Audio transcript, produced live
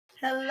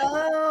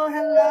Hello, hello,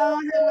 hello.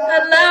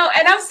 Hello.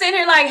 And I'm sitting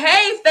here like,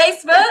 hey,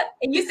 Facebook.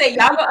 And you say,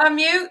 y'all gonna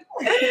unmute?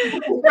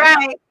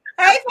 Right.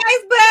 Hey,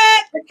 Facebook.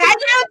 Hi,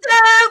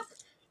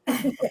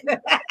 YouTube.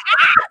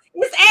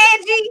 It's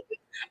Angie.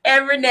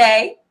 And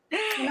Renee.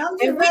 And I'm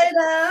And we,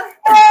 Jareda.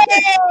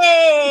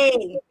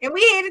 hey, and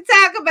we here to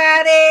talk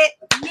about it.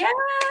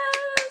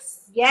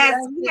 Yes. Yes,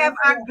 we have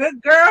our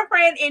good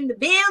girlfriend in the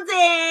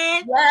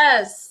building.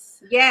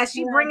 Yes. Yeah,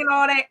 she's bringing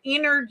all that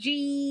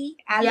energy.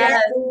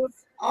 Yes.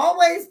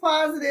 Always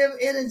positive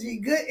energy,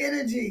 good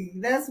energy.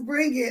 Let's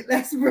bring it.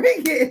 Let's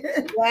bring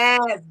it.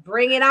 Yes,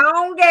 bring it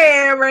on,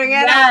 girl. Bring it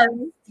Yes.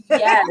 on.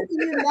 Yes.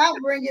 You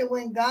not bring it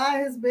when God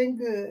has been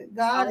good.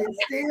 God is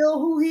still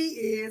who He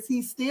is.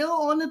 He's still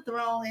on the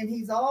throne, and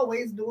He's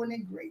always doing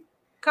it great.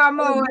 Come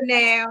on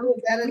now.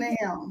 Better than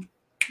Him.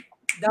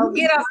 Don't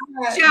get us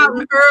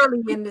shouting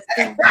early in this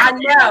thing. I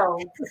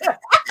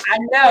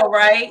know,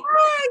 right?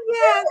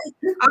 Yes.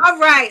 All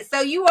right. So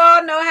you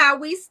all know how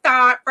we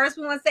start. First,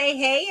 we want to say,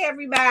 hey,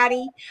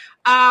 everybody.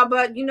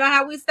 But you know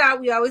how we start.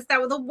 We always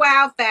start with a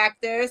wow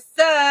factor.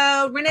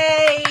 So,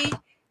 Renee,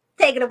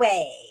 take it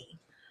away.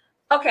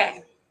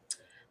 Okay.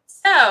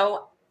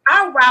 So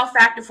our wow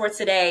factor for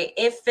today,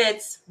 it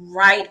fits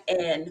right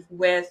in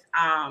with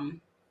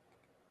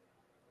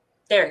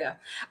there we go.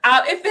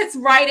 It fits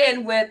right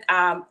in with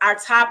our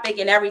topic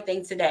and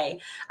everything today.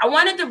 I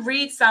wanted to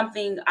read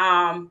something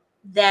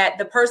that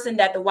the person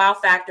that the wow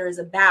factor is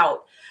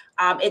about.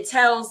 It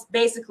tells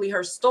basically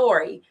her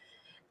story.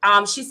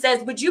 She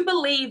says, would you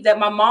believe that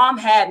my mom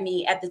had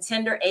me at the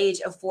tender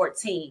age of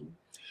 14?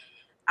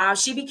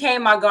 She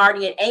became my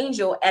guardian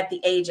angel at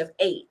the age of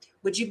 8.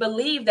 Would you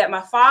believe that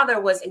my father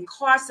was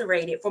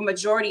incarcerated for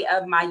majority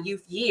of my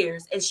youth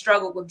years and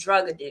struggled with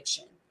drug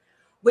addiction?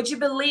 Would you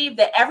believe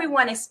that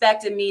everyone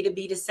expected me to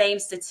be the same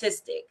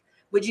statistic?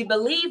 Would you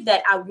believe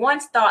that I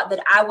once thought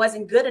that I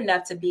wasn't good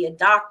enough to be a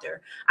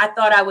doctor? I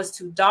thought I was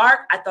too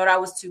dark. I thought I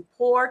was too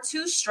poor,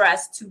 too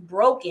stressed, too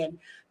broken,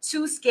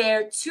 too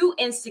scared, too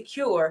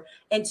insecure,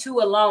 and too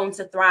alone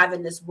to thrive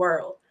in this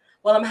world.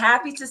 Well, I'm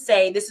happy to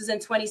say this is in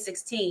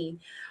 2016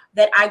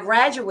 that I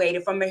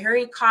graduated from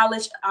Meharry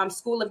College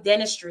School of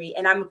Dentistry,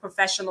 and I'm a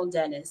professional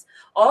dentist,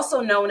 also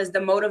known as the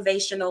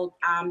motivational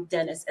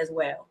dentist as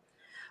well.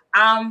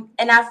 And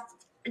I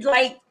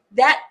like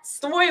that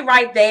story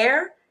right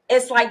there.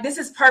 It's like, this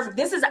is perfect.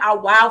 This is our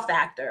wow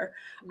factor.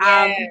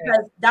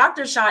 Because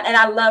Dr. Sean, and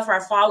I love her, I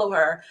follow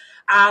her,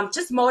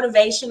 just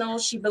motivational.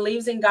 She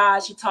believes in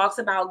God. She talks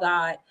about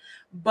God,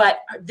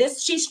 but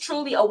she's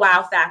truly a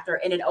wow factor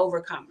and an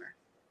overcomer.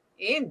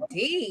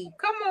 Indeed.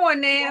 Come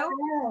on now.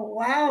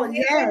 Wow.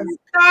 Yes. You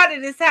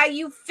started is how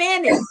you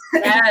finish.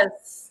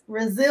 Yes.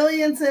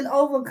 Resilience and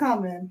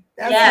overcoming.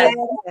 That's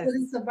what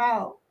it's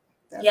about.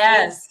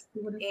 Yes.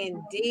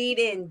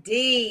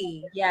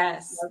 Indeed.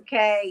 Yes.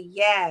 Okay.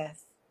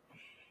 Yes.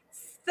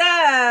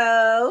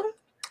 So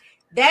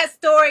that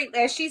story,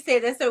 as she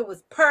said, that story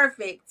was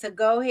perfect to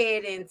go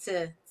ahead and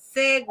to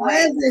segue.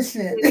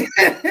 Transition.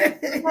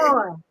 Come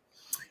on.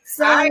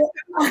 So,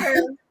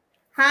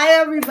 hi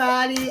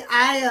everybody.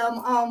 I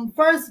am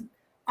first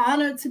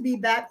honored to be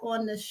back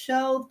on the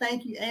show.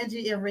 Thank you,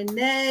 Angie and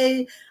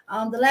Renee.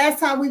 The last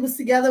time we was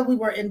together, we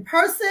were in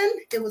person.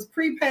 It was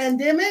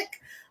pre-pandemic.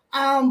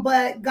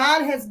 But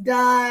God has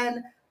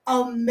done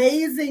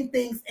amazing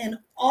things in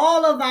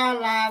all of our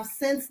lives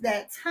since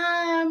that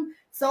time.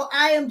 So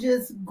I am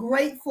just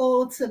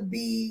grateful to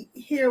be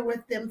here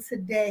with them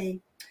today.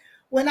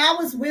 When I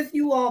was with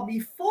you all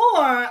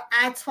before,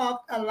 I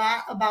talked a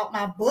lot about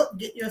my book,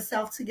 Get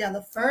Yourself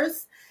Together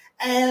First.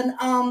 And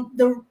I'll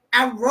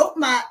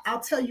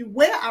tell you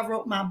where I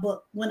wrote my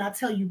book when I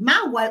tell you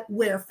my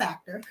where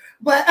factor,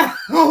 but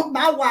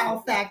my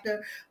wow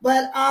factor.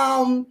 But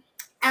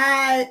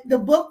the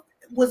book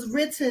was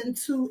written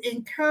to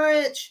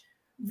encourage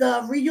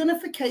the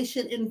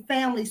reunification in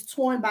families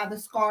torn by the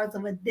scars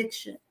of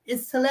addiction.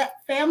 It's to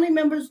let family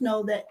members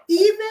know that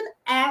even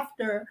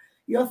after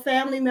your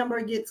family member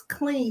gets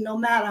clean, no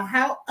matter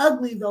how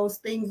ugly those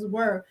things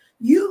were,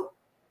 you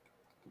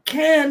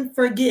can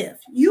forgive.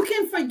 You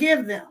can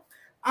forgive them.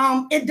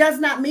 It does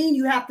not mean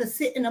you have to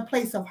sit in a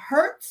place of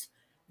hurt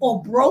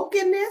or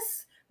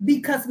brokenness,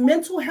 because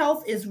mental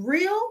health is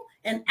real.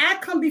 And I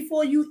come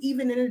before you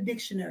even in a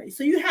dictionary.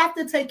 So you have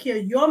to take care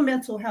of your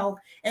mental health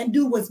and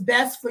do what's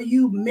best for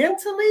you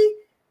mentally,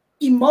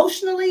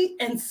 emotionally,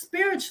 and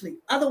spiritually.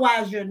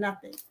 Otherwise, you're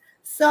nothing.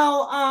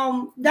 So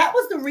that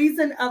was the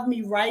reason of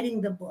me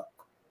writing the book.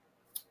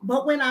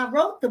 But when I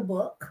wrote the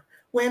book,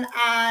 when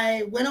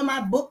I went on my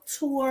book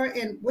tour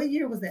in, what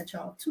year was that,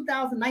 y'all?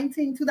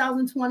 2019,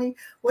 2020,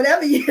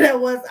 whatever year that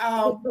was,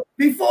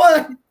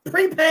 before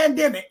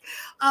pre-pandemic.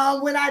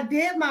 When I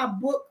did my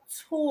book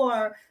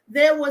tour,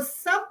 there was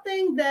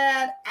something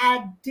that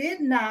I did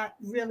not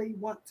really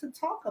want to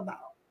talk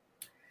about.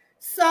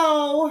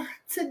 So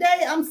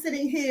today I'm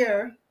sitting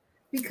here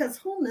because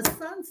whom the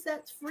sun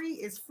sets free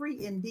is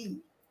free indeed.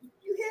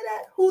 You hear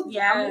that? Who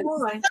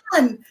the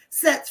sun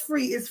sets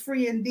free is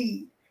free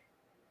indeed.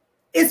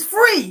 It's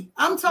free.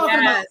 I'm talking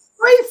about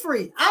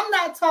free. I'm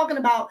not talking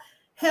about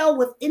held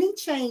with any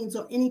chains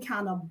or any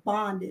kind of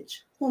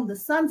bondage. Whom the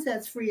Son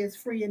sets free is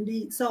free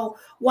indeed. So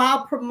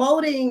while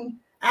promoting,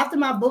 after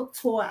my book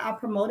tour, I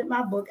promoted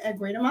my book at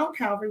Greater Mount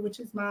Calvary, which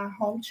is my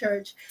home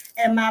church,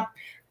 and my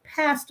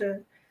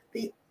pastor,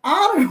 the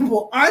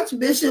Honorable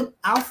Archbishop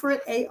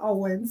Alfred A.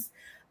 Owens.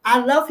 I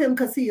love him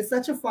because he is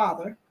such a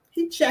father.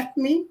 He checked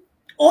me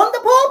on the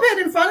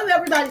pulpit in front of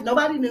everybody.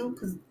 Nobody knew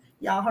because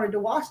y'all heard the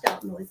washed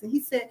out noise. And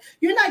he said,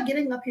 "You're not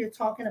getting up here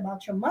talking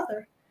about your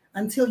mother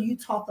until you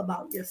talk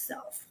about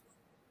yourself."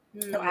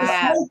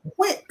 Wow. So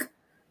quick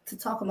to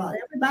talk about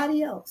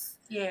everybody else.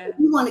 Yeah.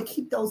 We want to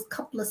keep those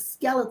couple of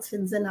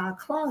skeletons in our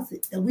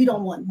closet that we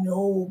don't want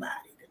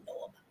nobody to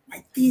know about.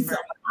 Like, these are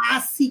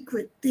our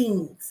secret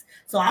things.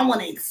 So I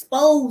want to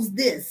expose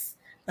this,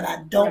 but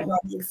I don't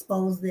want to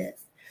expose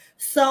this.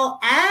 So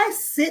I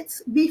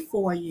sit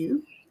before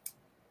you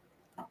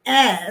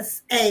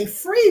as a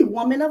free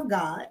woman of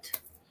God.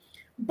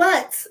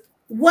 But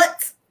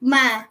what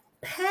my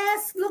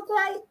past look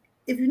like,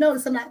 if you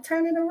notice, I'm not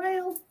turning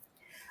around.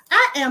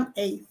 I am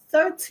a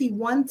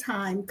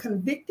 31-time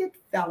convicted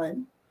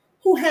felon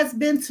who has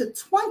been to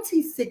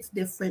 26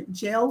 different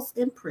jails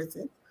and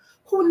prison,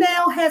 who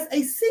now has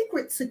a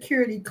secret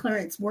security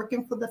clearance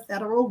working for the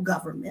federal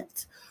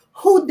government,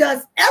 who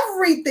does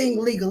everything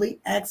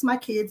legally. Ask my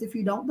kids if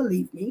you don't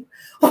believe me.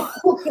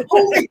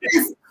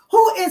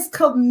 who is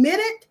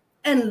committed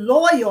and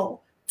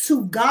loyal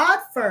to God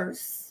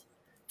first,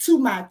 to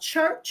my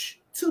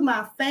church, to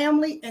my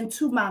family, and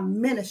to my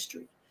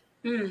ministry.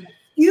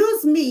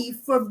 Excuse me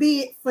for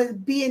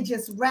being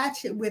just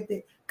ratchet with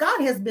it.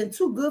 God has been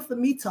too good for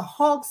me to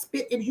hog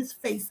spit in his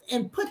face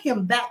and put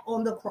him back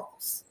on the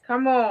cross.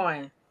 Come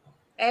on.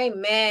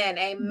 Amen.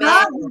 Amen.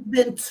 God has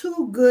been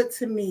too good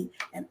to me.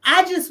 And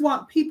I just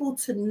want people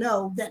to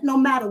know that no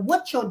matter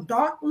what your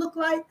dark look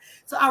like.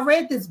 So I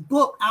read this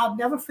book. I'll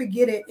never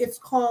forget it. It's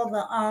called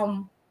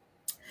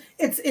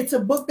it's a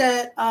book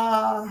that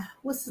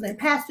what's his name?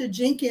 Pastor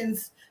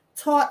Jenkins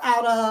taught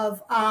out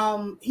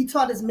of, he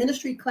taught his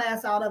ministry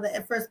class out of it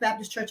at First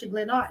Baptist Church in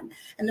Glenarden.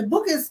 And the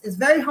book is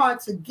very hard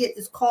to get.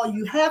 It's called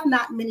You Have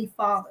Not Many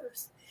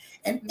Fathers.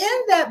 And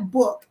in that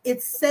book,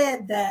 it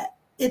said that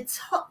it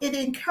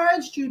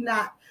encouraged you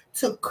not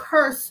to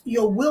curse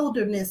your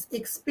wilderness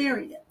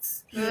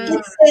experience.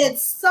 It said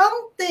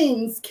some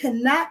things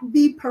cannot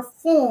be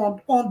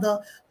performed on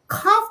the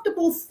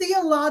comfortable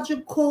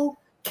theological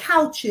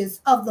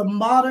couches of the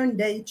modern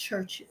day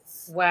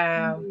churches.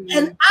 Wow.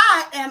 And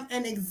I am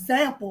an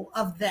example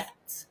of that.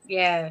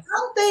 Yes.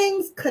 Some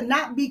things could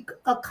not be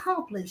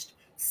accomplished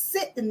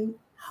sitting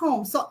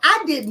home. So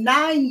I did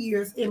 9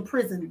 years in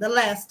prison the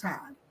last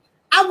time.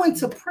 I went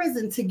to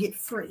prison to get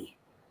free.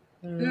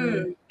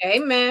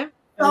 Amen.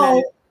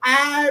 So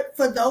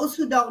for those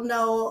who don't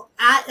know,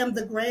 I am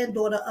the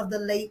granddaughter of the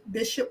late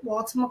Bishop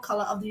Walter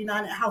McCullough of the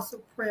United House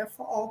of Prayer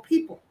for All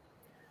People.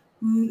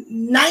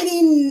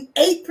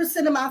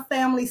 98% of my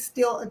family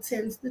still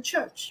attends the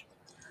church.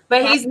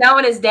 But he's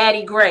known as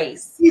Daddy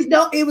Grace.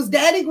 It was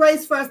Daddy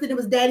Grace first, then it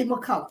was Daddy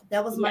McCullough.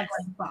 That was my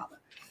grandfather.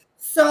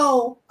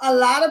 So a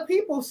lot of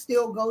people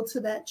still go to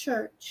that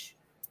church.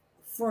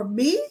 For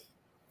me,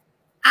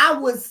 I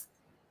was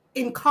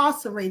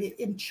incarcerated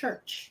in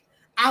church.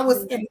 I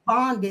was in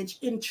bondage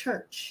in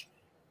church.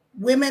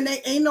 Women,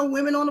 ain't no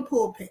women on the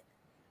pulpit.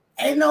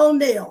 Ain't no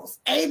nails,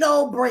 ain't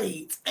no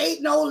braids,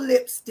 ain't no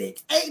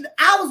lipstick.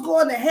 I was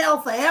going to hell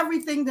for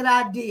everything that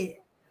I did.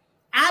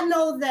 I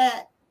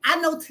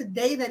know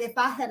today that if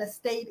I had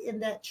stayed in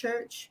that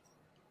church,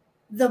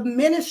 the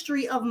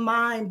ministry of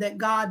mine that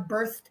God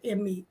birthed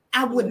in me,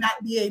 I would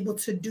not be able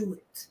to do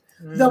it.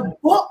 The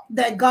book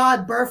that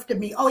God birthed in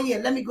me, oh yeah,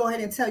 let me go ahead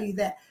and tell you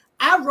that.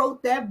 I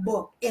wrote that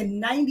book in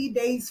 90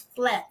 days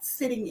flat,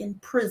 sitting in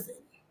prison.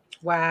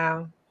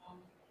 Wow.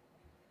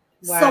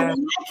 So when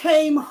I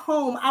came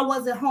home, I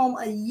wasn't home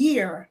a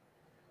year,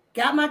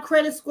 got my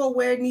credit score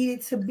where it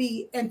needed to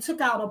be, and took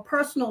out a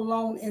personal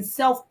loan and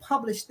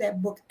self-published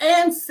that book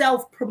and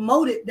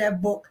self-promoted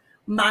that book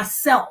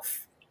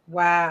myself.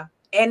 Wow.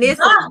 And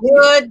it's a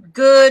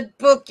good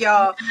book,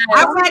 y'all.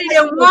 I read it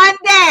in one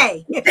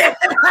day.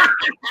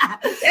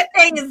 That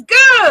thing is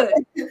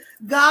good.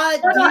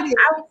 God did it.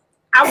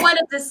 I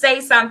wanted to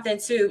say something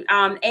too.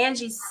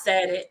 Angie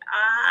said it.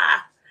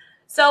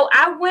 So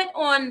I went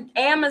on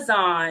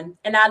Amazon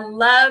and I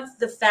love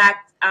the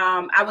fact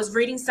I was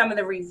reading some of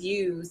the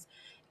reviews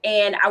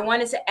and I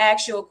wanted to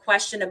ask you a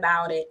question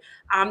about it.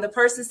 The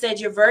person said,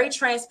 you're very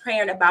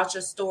transparent about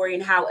your story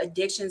and how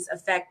addictions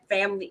affect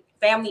family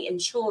and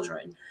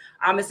children.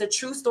 It's a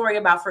true story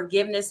about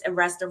forgiveness and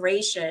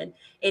restoration.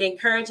 It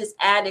encourages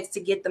addicts to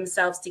get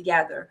themselves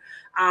together.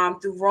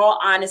 Through raw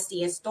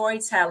honesty and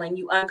storytelling,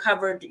 you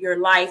uncovered your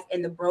life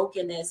in the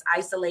brokenness,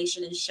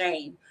 isolation, and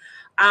shame.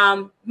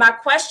 My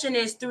question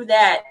is through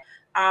that,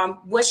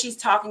 what she's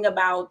talking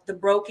about, the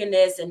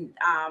brokenness and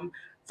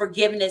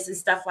forgiveness and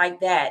stuff like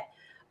that.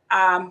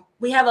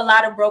 We have a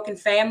lot of broken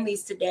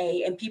families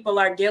today, and people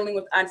are dealing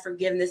with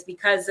unforgiveness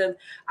because of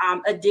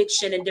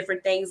addiction and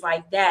different things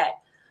like that.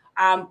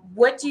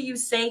 What do you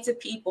say to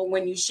people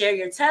when you share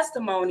your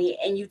testimony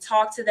and you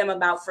talk to them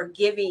about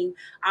forgiving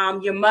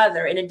your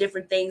mother and the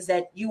different things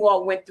that you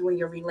all went through in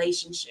your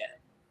relationship?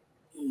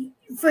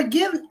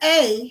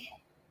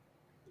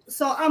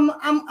 So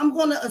I'm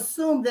going to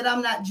assume that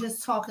I'm not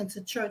just talking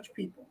to church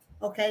people,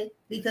 okay?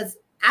 Because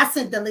I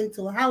sent the link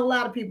to a whole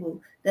lot of people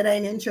that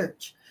ain't in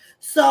church.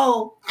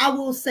 So I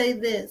will say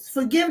this: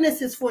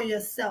 forgiveness is for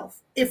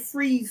yourself. It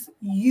frees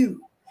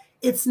you.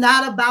 It's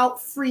not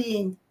about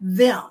freeing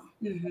them.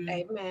 Mm-hmm.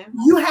 Amen.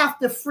 You have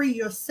to free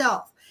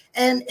yourself,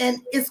 and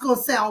it's gonna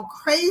sound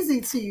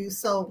crazy to you.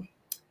 So,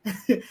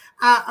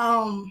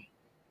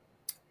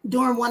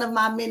 during one of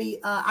my many,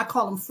 I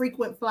call them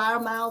frequent flyer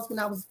miles, when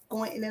I was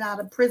going in and out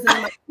of prison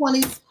in my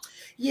 20s.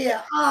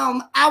 Yeah,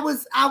 I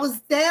was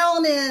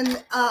down in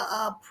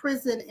a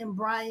prison in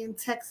Bryan,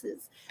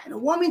 Texas, and a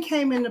woman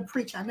came in to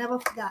preach. I never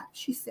forgot.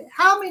 She said,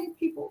 "How many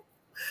people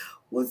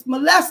was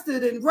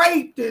molested and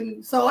raped?"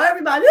 And so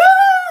everybody,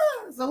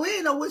 so we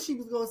didn't know what she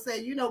was gonna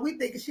say. You know, we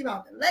thinking she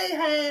about to lay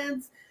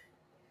hands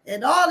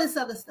and all this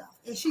other stuff.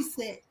 And she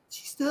said,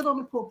 she stood on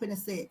the pulpit and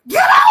said,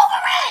 "Get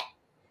over it."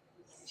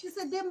 She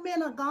said, "Them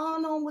men are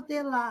gone on with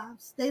their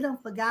lives. They done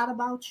forgot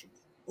about you.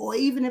 Or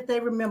even if they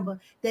remember,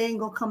 they ain't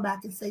gonna come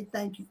back and say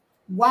thank you.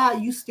 Why are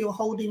you still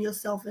holding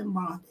yourself in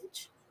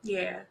bondage?"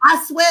 Yeah.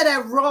 I swear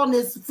that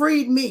rawness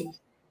freed me.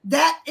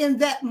 That in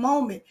that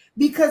moment,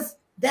 because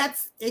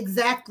that's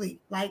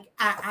exactly like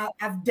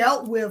I've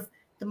dealt with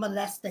the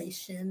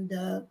molestation,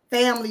 the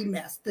family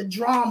mess, the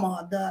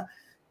drama, the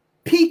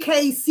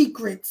PK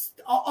secrets,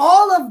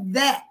 all of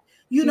that.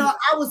 You know,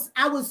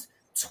 I was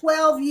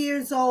 12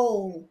 years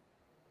old,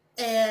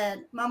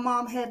 and my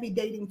mom had me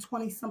dating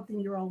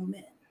 20-something-year-old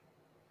men.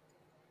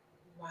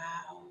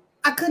 Wow.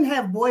 I couldn't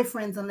have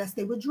boyfriends unless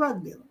they were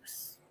drug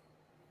dealers.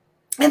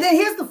 And then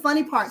here's the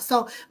funny part.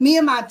 So me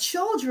and my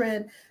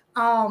children,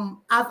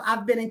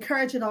 I've been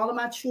encouraging all of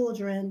my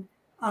children.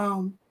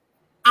 I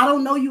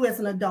don't know you as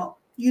an adult.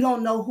 You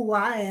don't know who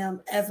I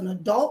am as an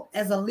adult,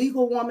 as a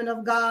legal woman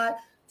of God.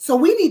 So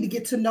we need to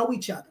get to know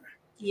each other.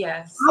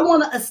 Yes. I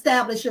want to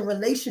establish a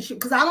relationship,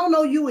 because I don't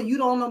know you and you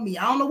don't know me.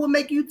 I don't know what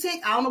make you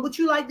tick. I don't know what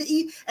you like to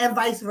eat, and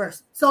vice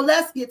versa. So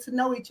let's get to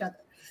know each other.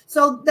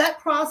 So that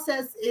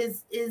process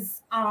is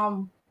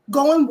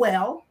going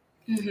well.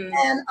 Mm-hmm.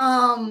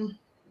 And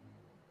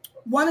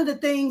one of the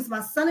things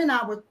my son and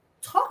I were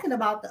talking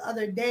about the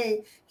other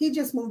day, he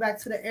just moved back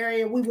to the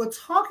area. We were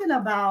talking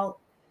about,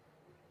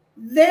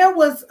 there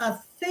was a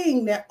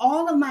thing that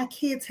all of my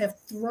kids have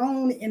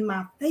thrown in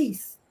my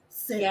face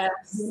since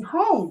I've been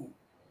home.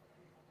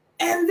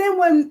 And then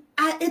when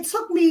it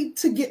took me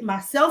to get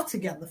myself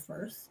together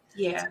first.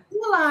 Yeah. To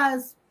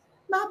realize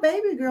my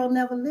baby girl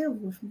never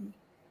lived with me.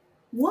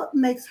 What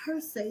makes her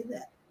say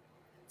that?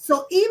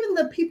 So even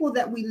the people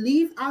that we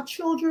leave our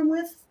children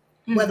with,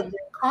 whether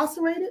they're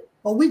incarcerated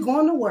or we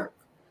going to work,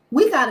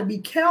 we got to be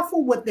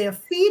careful what they're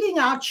feeding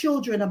our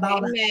children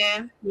about.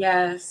 Amen.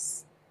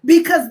 Yes.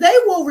 Because they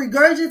will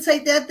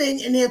regurgitate that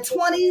thing in their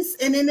 20s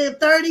and in their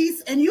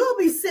 30s, and you'll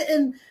be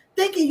sitting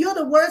thinking you're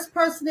the worst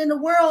person in the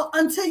world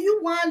until you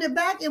wind it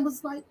back and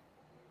was like,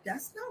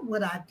 that's not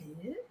what I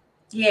did.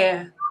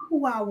 Yeah. That's not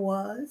who I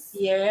was.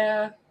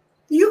 Yeah.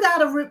 You got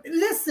to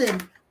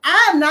listen.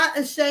 I'm not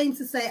ashamed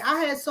to say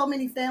I had so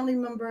many family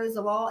members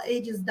of all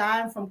ages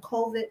dying from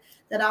COVID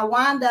that I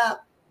wound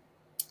up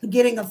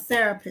getting a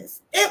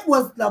therapist. It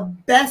was the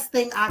best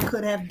thing I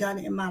could have done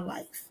in my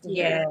life.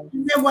 Yeah.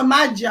 And then when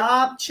my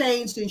job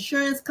changed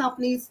insurance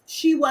companies,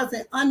 she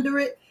wasn't under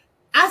it.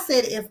 I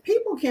said, if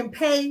people can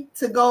pay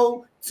to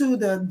go to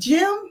the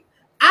gym,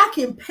 I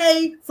can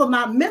pay for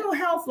my mental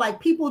health like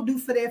people do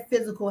for their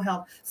physical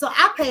health. So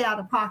I pay out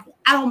of pocket.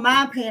 I don't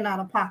mind paying out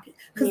of pocket,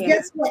 because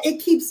guess what?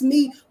 It keeps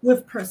me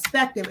with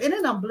perspective. And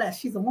then I'm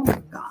blessed. She's a woman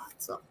of God.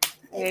 So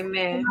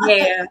amen.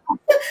 Yeah.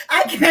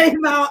 I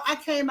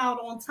came out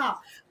on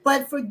top.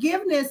 But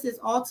forgiveness is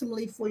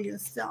ultimately for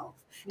yourself.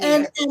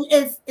 And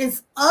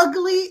it's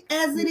ugly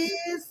as it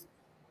is,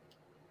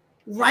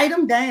 write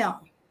them down.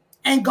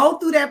 And go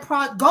through that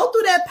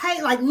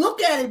pain. Like,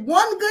 look at it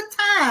one good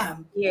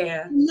time.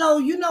 Yeah. No,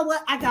 you know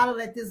what? I gotta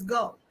let this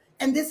go.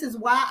 And this is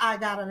why I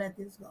gotta let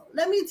this go.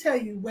 Let me tell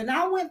you, when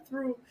I went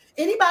through,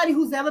 anybody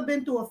who's ever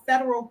been through a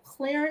federal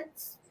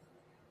clearance,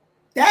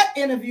 that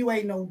interview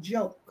ain't no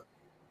joke.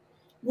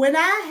 When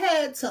I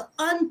had to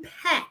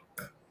unpack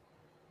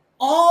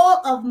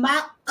all of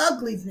my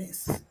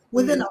ugliness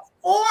within a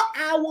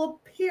 4-hour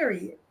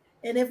period,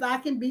 and if I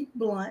can be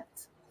blunt,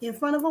 in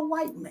front of a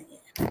white man,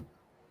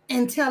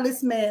 and tell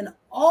this man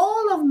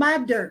all of my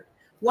dirt,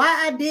 why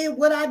I did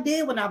what I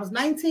did when I was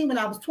 19, when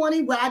I was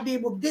 20, what I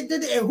did,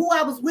 and who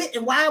I was with,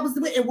 and why I was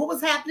with, and what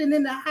was happening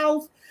in the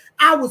house.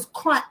 I was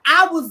crying.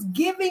 I was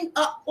giving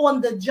up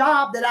on the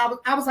job that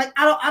I was like,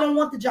 I don't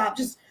want the job.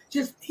 Just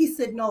he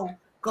said, no,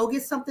 go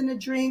get something to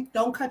drink.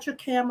 Don't cut your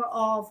camera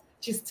off.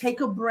 Just take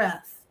a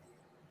breath.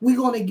 We're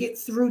going to get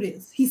through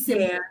this. He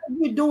said,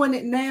 you're doing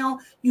it now.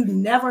 You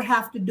never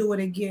have to do it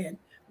again.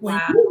 When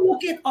you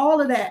look at all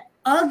of that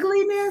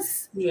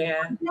ugliness,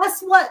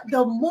 guess what?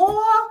 The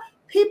more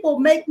people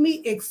make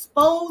me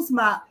expose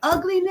my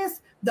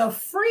ugliness, the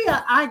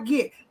freer I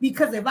get.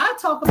 Because if I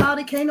talk about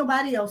it, can't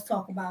nobody else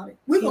talk about it.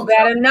 You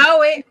better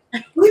know it.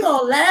 We're going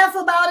to laugh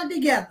about it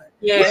together.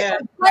 Yeah.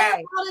 Laugh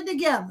about it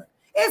together.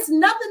 It's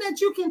nothing that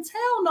you can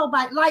tell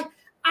nobody. Like,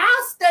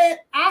 I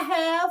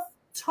have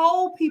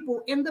told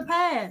people in the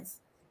past,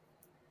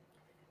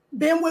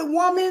 been with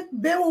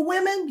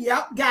women,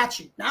 yep, got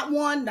you. Not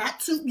one, not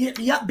two,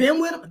 yep, been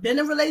with them, been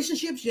in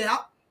relationships,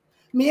 yep.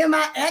 Me and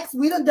my ex,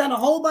 we done a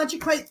whole bunch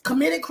of crazy,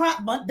 committed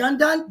crime, but done,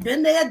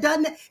 been there,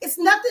 done that. It's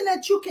nothing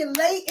that you can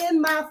lay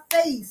in my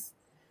face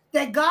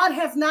that God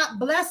has not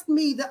blessed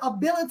me the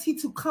ability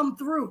to come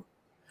through.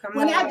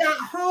 When I got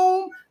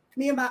home,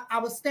 I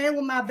was staying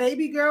with my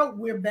baby girl.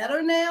 We're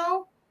better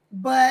now,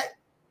 but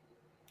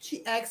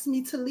she asked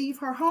me to leave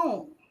her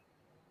home.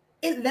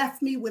 It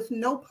left me with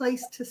no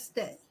place to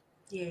stay.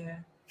 Yeah.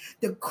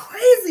 The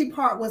crazy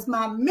part was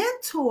my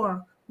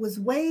mentor was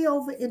way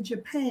over in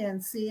Japan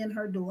seeing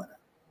her daughter.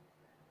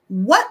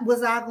 What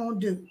was I going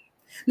to do?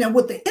 Now,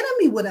 what the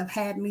enemy would have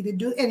had me to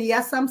do, and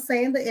yes, I'm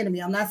saying the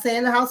enemy. I'm not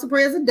saying the house of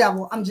prayer is a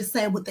devil. I'm just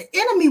saying what the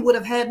enemy would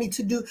have had me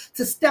to do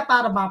to step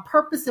out of my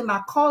purpose and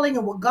my calling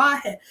and what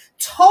God had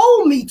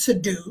told me to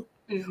do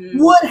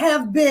would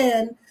have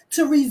been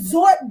to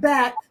resort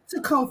back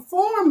to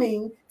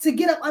conforming, to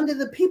get up under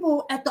the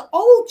people at the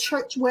old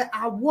church where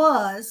I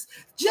was,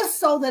 just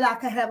so that I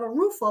could have a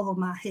roof over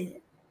my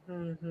head.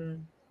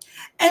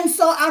 And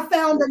so I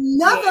found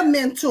another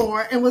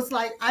mentor and was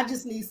like, I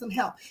just need some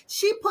help.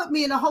 She put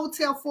me in a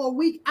hotel for a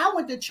week. I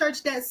went to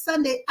church that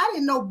Sunday. I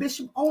didn't know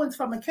Bishop Owens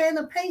from a can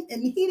of paint,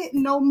 and he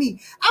didn't know me.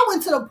 I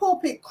went to the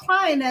pulpit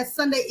crying that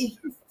Sunday, and he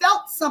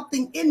felt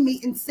something in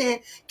me and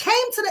came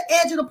to the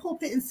edge of the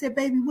pulpit and said,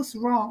 baby, what's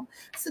wrong?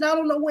 I said, I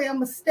don't know where I'm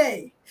going to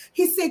stay.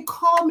 He said,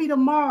 call me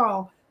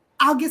tomorrow.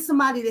 I'll get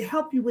somebody to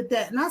help you with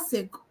that. And I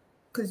said,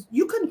 because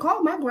you couldn't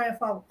call my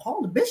grandfather,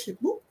 call the bishop.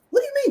 What do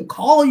you mean,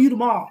 call you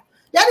tomorrow?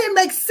 That didn't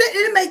make sense. It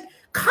didn't make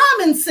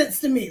common sense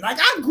to me. Like,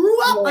 I grew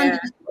up under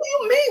this. What do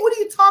you mean? What are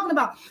you talking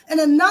about?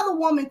 And another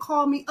woman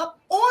called me up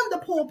on the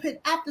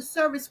pulpit after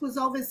service was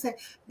over and said,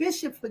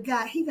 Bishop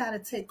forgot he got to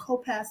take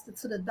co-pastor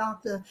to the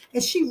doctor.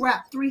 And she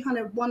wrapped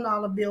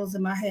 $301 bills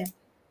in my hand.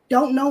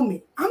 Don't know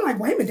me. I'm like,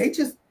 wait a minute. They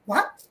just,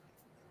 what?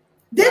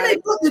 Then they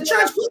put the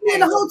church, put me in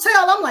the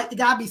hotel. I'm like, there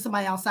got to be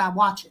somebody outside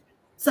watching.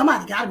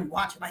 Somebody got to be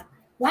watching. Like,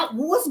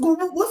 what's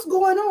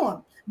going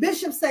on?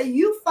 Bishop say,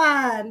 you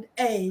find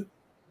a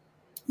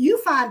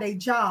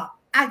job,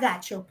 I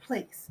got your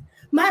place.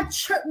 My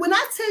church, when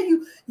I tell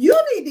you, you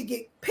need to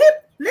get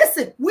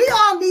listen, we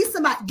all need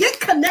somebody. Get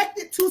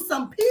connected to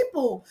some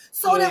people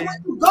so that when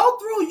you go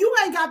through, you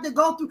ain't got to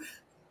go through.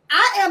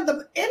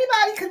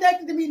 Anybody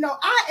connected to me know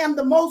I am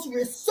the most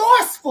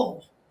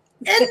resourceful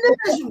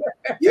individual.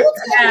 You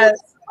tell me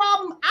this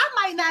problem, I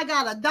might not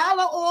got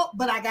 $1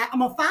 but I'm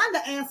gonna find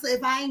the answer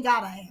if I ain't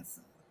got an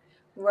answer.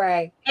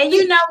 Right. And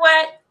you know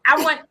what? I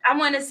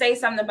want to say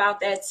something about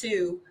that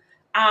too.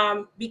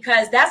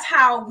 Because that's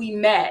how we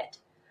met.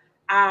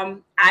 I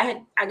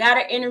got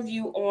an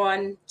interview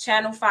on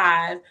Channel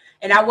 5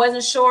 and I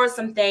wasn't sure of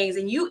some things,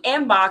 and you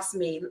inboxed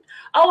me.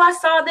 Oh, I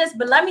saw this,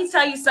 but let me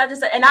tell you such and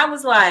such. And I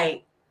was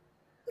like,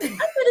 I said, is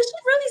she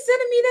really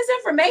sending me this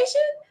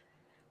information?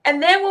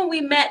 And then when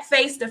we met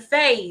face to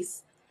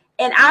face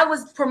and I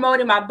was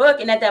promoting my book,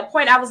 and at that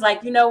point I was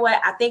like, you know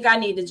what? I think I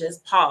need to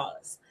just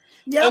pause.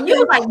 Yep. And you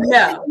were like,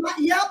 no.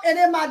 Yep. And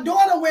then my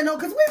daughter went on,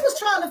 because we was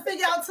trying to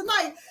figure out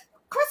tonight.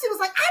 Chrissy was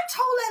like, I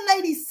told that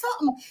lady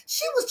something.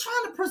 She was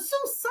trying to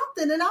pursue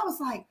something. And I was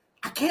like,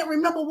 I can't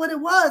remember what it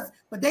was,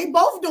 but they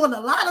both doing a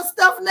lot of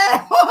stuff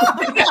now.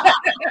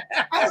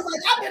 I was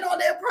like, I've been on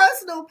their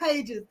personal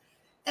pages.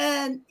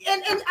 And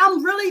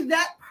I'm really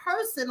that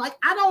person. Like,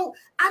 I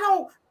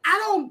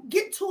don't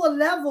get to a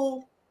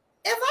level.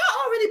 If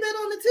I already been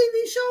on the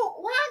TV show,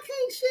 why I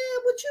can't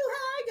share with you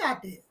how I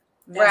got there?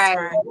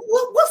 Right.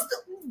 What?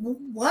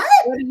 What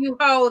are you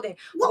holding?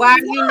 Why are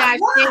you not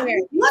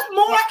sharing? What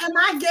more am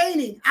I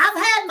gaining? I've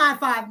had my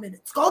 5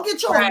 minutes. Go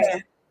get yours.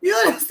 Right. You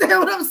understand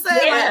what I'm saying?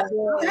 Yeah.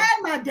 Like, I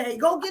had my day.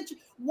 Go get you.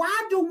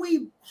 Why do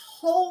we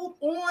hold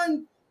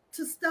on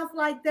to stuff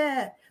like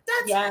that?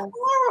 That's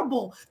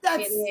horrible.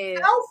 That's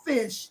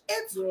selfish.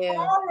 It's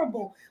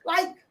horrible.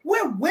 Like,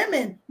 we're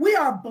women. We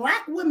are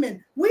Black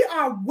women. We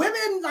are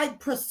women, like,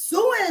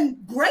 pursuing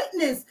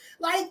greatness.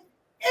 Like,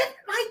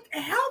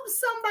 help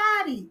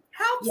somebody.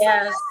 Help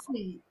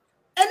somebody.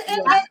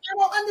 And I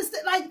don't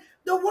understand. Like,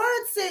 the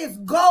word says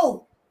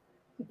go.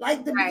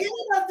 Like, the beginning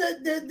of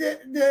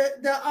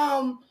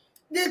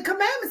the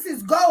commandments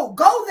says go.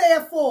 Go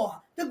therefore.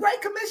 The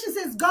Great Commission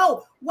says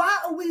go. Why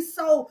are we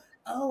so,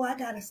 I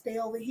gotta stay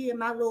over here in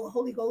my little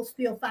Holy Ghost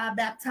filled fire,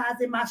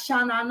 baptized in my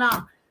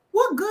shanana?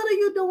 What good are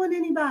you doing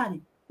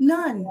anybody?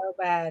 None.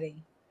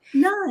 Nobody.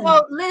 None.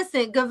 Well,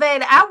 listen,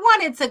 Gaveda, I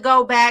wanted to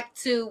go back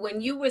to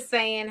when you were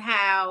saying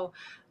how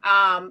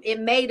it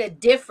made a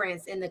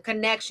difference in the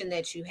connection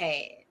that you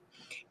had.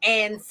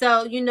 And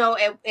so, you know,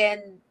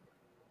 and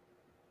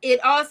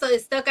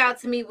it stuck out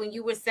to me when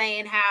you were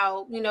saying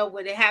how, you know,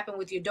 when it happened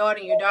with your daughter,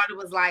 and your daughter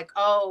was like,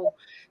 oh,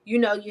 you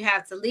know, you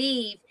have to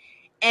leave.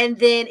 and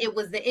then it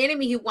was the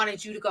enemy who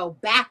wanted you to go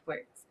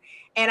backwards.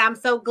 And I'm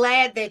so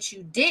glad that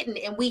you didn't.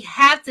 And we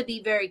have to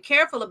be very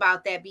careful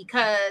about that,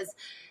 because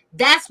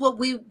that's what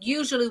we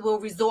usually will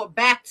resort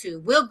back to.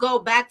 We'll go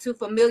back to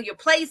familiar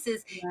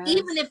places, Yes.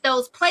 even if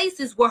those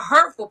places were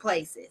hurtful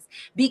places,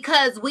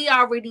 because we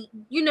already,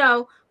 we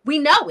know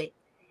it.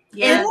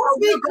 Yes. And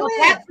we'll go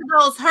back to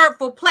those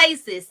hurtful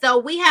places. So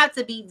we have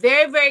to be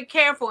very, very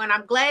careful. And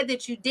I'm glad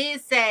that you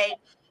did say,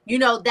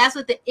 that's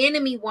what the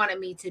enemy wanted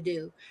me to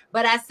do.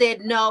 But I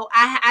said, no,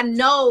 I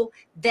know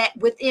that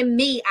within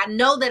me, I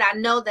know that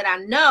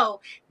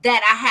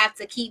I have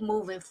to keep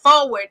moving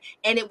forward.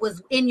 And it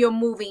was in your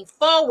moving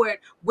forward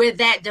where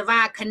that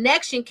divine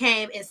connection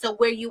came. And so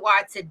where you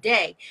are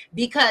today,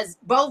 because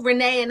both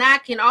Renee and I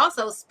can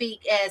also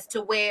speak as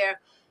to where,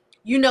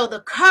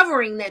 the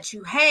covering that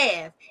you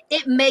have,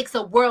 it makes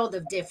a world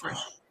of difference.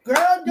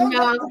 Girl,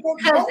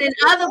 because in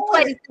other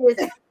places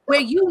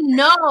where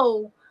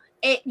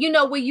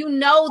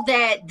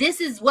that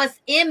this is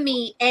what's in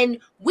me, and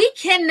we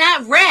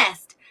cannot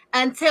rest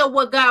until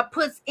what God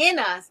puts in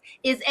us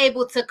is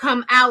able to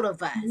come out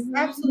of us.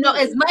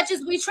 Absolutely. As much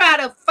as we try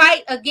to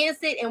fight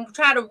against it and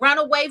try to run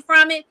away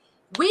from it,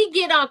 we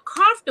get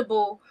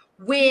uncomfortable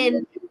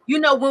when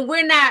when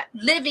we're not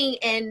living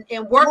and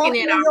working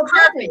in our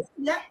purpose.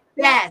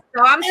 Yes.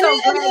 So I'm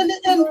so glad.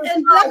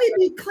 And let me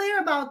be clear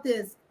about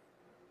this.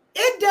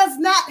 It does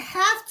not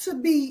have to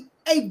be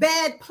a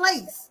bad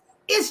place.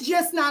 It's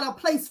just not a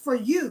place for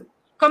you.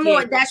 Come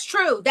on, that's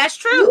true. That's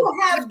true. You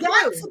have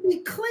got to be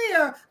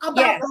clear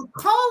about the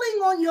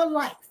calling on your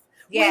life.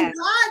 When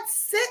God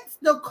sets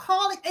the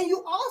calling, and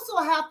you also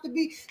have to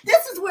be,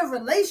 this is where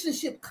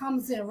relationship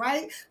comes in,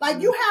 right?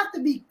 Like you have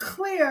to be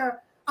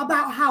clear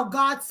about how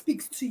God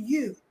speaks to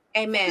you.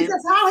 Amen.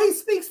 Because how he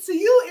speaks to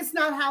you is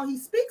not how he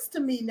speaks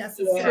to me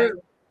necessarily.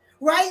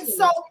 Right?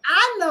 So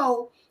I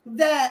know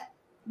that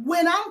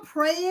when I'm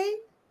praying,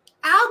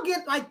 I'll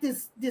get like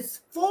this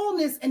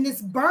fullness and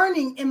this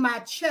burning in my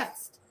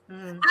chest.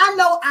 I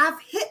know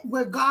I've hit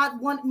where God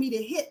wanted me to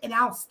hit, and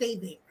I'll stay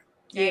there.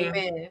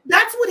 Amen.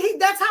 That's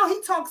how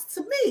he talks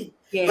to me.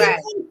 Yeah. He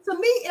talks to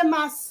me in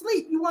my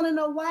sleep. You want to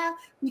know why?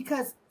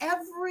 Because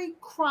every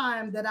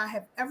crime that I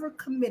have ever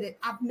committed,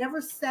 I've never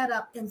sat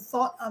up and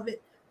thought of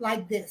it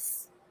like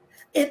this.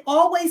 It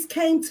always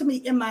came to me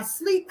in my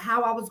sleep,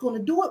 how I was going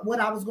to do it, what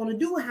I was going to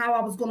do, how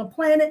I was going to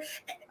plan it.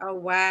 Oh,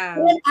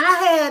 wow.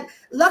 And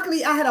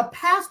luckily I had a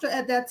pastor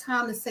at that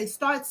time to say,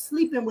 start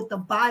sleeping with the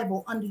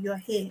Bible under your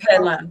head.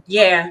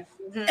 Yeah.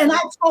 And I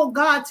told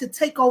God to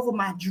take over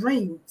my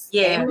dreams.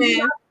 Yeah. And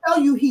I tell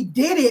you, he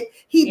did it.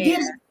 He did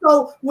it.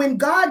 So when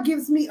God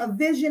gives me a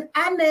vision,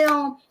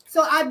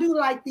 so I do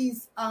like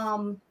these,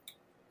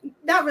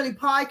 not really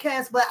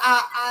podcasts, but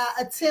I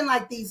attend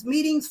like these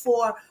meetings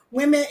for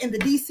women in the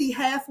DC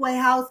halfway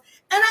house.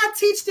 And I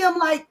teach them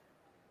like,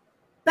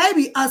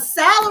 baby, a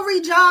salary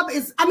job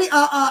an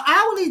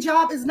hourly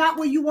job is not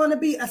where you want to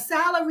be. A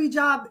salary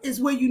job is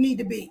where you need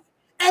to be.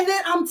 And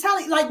then I'm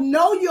telling you, like,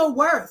 know your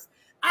worth.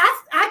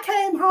 I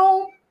came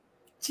home,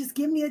 just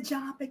give me a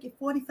job making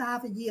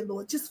 $45,000 a year,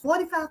 Lord, just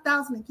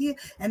 $45,000 a year,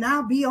 and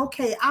I'll be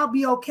okay. I'll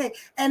be okay.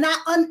 And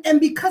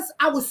because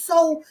I was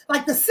so,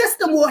 like, the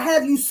system will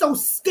have you so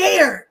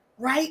scared,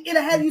 right?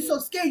 It'll have you so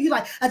scared. You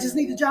like, I just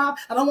need a job.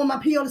 I don't want my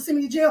PO to send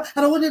me to jail.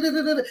 I don't want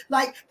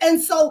like,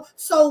 and so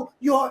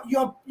your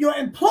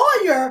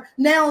employer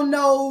now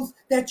knows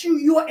that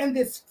you are in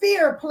this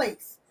fear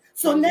place.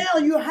 So now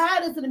you're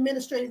hired as an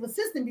administrative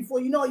assistant. Before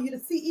you know it, you're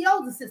the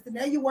CEO's assistant.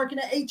 Now you're working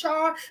at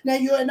HR. Now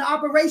you're in the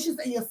operations,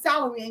 and your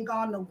salary ain't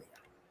gone nowhere.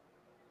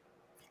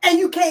 And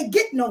you can't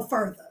get no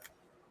further.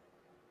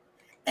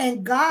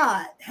 And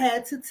God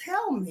had to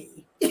tell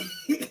me,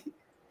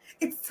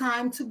 it's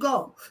time to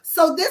go.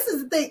 So this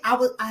is the thing. I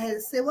had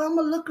to say, well, I'm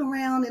going to look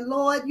around, and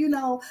Lord,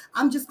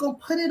 I'm just going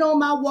to put it on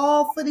my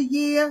wall for the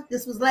year.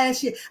 This was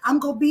last year. I'm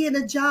going to be in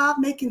a job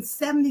making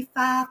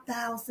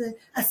 $75,000,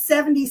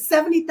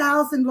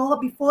 $70,000,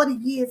 Lord, before the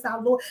year's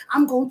out, Lord.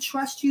 I'm going to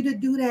trust you to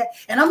do that.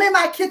 And I'm in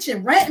my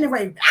kitchen ranting and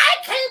raving. I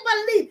can't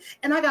believe.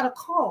 And I got a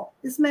call.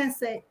 This man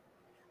said,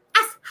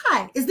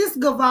 hi, is this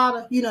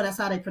Gavada? That's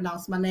how they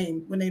pronounce my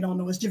name when they don't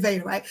know it's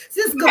Javeda, right? Is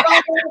this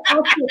Gavada?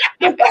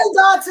 But thank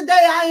God today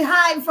I ain't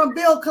hiding from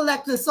bill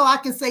collectors, so I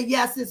can say,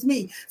 yes, it's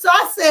me. So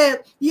I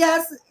said,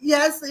 yes.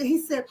 And he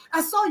said,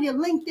 I saw your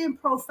LinkedIn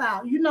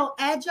profile.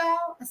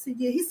 Agile? I said,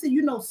 yeah. He said,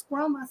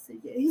 Scrum? I said,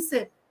 yeah. He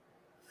said,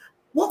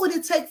 what would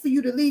it take for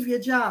you to leave your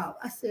job?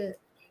 I said,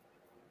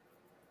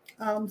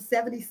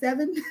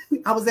 77.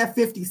 I was at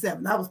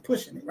 57. I was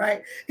pushing it,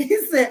 right?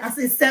 I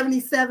said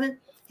 77.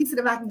 He said,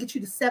 if I can get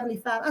you to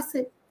 75, I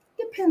said,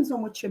 depends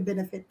on what your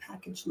benefit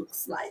package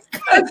looks like.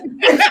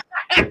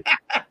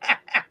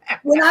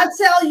 When I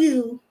tell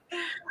you,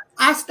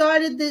 I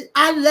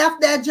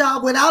left that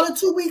job without a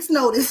 2 weeks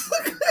notice.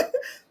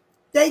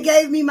 They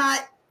gave me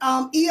my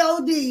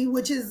EOD,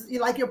 which is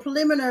like your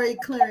preliminary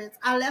clearance.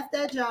 I left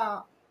that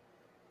job,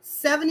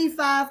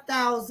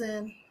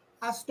 $75,000.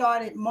 I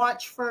started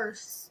March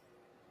 1st.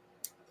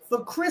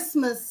 For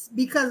Christmas,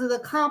 because of the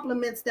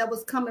compliments that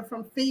was coming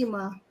from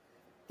FEMA,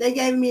 They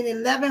gave me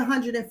an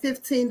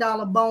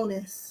 $1,115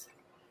 bonus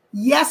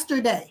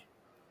yesterday.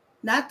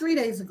 Not 3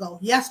 days ago,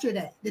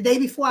 yesterday, the day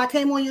before I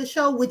came on your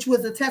show, which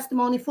was a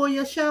testimony for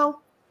your show.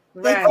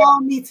 Right. They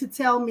called me to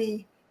tell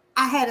me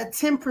I had a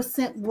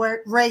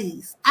 10%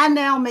 raise. I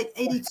now make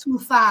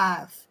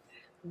 $82,500.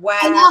 Wow.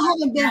 And I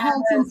haven't been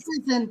home from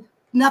prison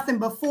nothing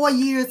but 4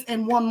 years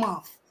and 1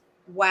 month.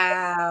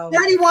 Wow.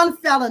 31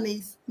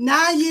 felonies,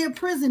 9-year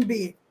prison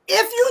bid.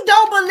 If you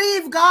don't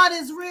believe God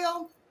is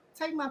real,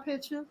 take my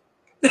picture.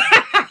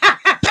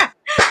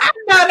 I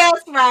know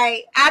that's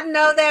right. I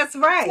know that's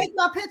right. Take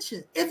my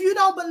picture. If you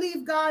don't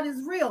believe God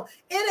is real.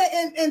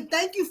 And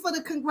thank you for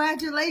the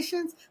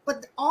congratulations,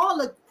 but all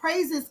the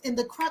praises and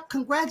the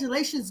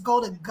congratulations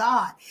go to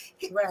God.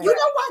 Right. You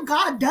know why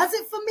God does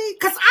it for me?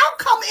 Because I'll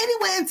come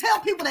anywhere and tell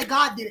people that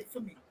God did it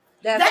for me.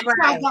 That's right.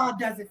 Why God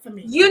does it for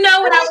me. You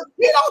know what?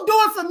 He don't do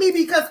it for me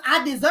because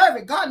I deserve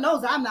it. God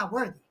knows I'm not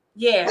worthy.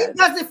 Yeah. He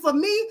does it for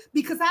me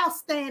because I'll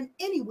stand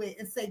anywhere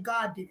and say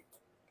God did it.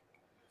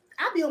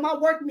 I'll be on my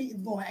work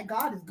meetings going,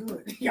 God is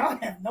good. Y'all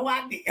have no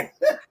idea.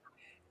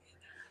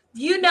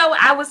 You know,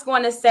 I was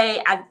going to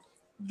say,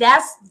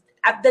 that's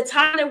the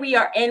time that we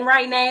are in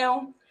right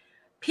now.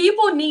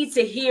 People need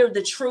to hear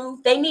the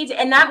truth. They need to,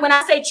 and not when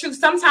I say truth,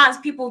 sometimes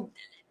people,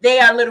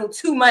 they are a little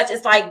too much.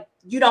 It's like,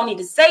 you don't need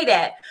to say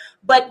that.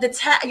 But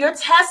your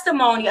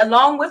testimony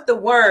along with the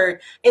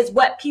word is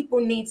what people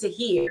need to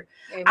hear.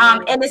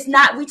 And it's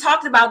not, we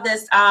talked about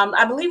this,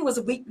 I believe it was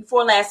a week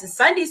before last in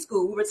Sunday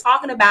school. We were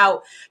talking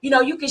about, you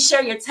know, you can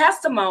share your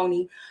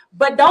testimony,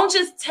 but don't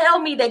just tell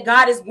me that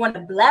God is going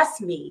to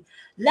bless me.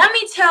 Let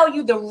me tell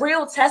you the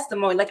real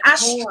testimony. Like I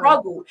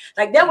struggled.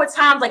 Like there were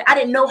times like I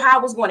didn't know how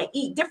I was going to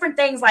eat, different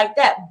things like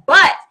that.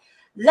 But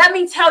let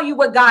me tell you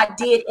what God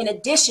did in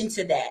addition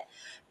to that.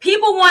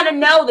 People want to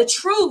know the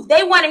truth.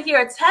 They want to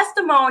hear a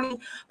testimony.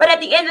 But at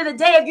the end of the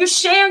day, if you're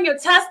sharing your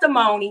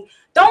testimony,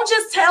 don't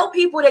just tell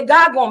people that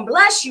God gonna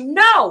bless you.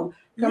 No,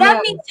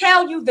 let me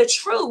tell you the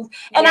truth.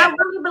 And I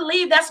really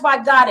believe that's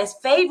why God has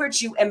favored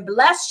you and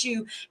blessed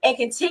you and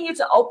continue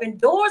to open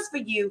doors for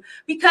you,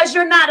 because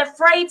you're not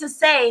afraid to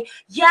say,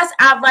 yes,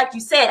 like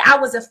you said, I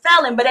was a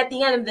felon, but at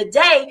the end of the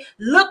day,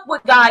 look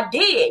what God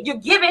did. You're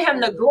giving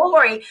him the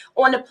glory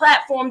on the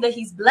platform that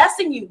he's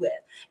blessing you with.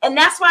 And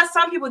that's why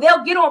some people,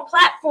 they'll get on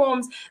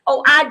platforms,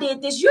 oh, I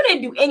did this. You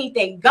didn't do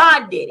anything.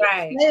 God did it.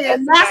 Right.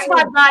 And that's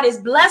why God is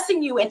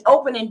blessing you and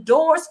opening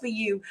doors for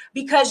you,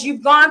 because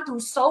you've gone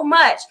through so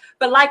much.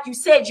 But like you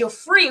said, you're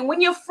free. And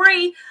when you're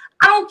free,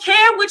 I don't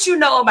care what you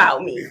know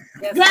about me.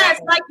 Yes,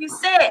 like you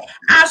said,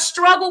 I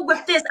struggled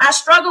with this. I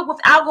struggled with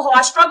alcohol.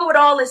 I struggled with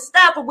all this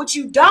stuff. But what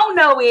you don't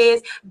know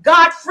is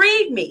God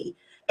freed me.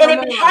 And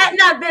if it had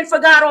not been for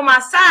God on my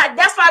side,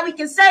 that's why we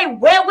can say,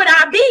 where would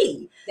I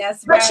be?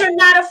 That's right. But you're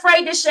not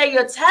afraid to share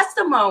your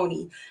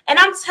testimony. And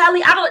I'm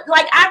telling you,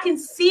 I can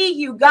see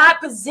you, God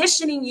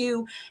positioning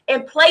you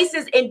in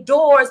places, in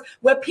doors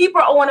where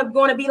people are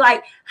going to be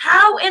like,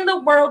 how in the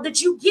world did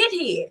you get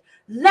here?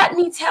 Let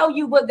me tell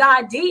you what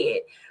God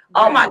did.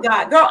 Oh my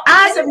God, girl,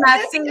 eyes have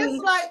not seen.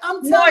 It's like,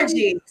 I'm telling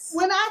you,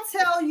 when I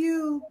tell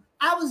you,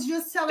 I was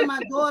just telling my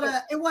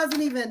daughter, it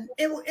wasn't even,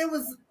 it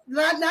was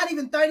not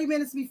even 30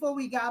 minutes before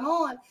we got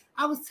on.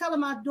 I was telling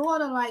my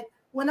daughter, like,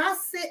 when I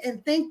sit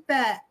and think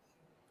back,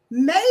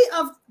 May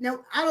of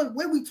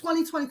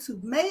 2022,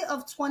 May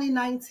of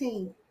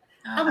 2019,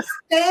 I was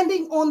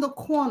standing on the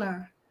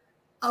corner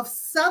of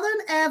Southern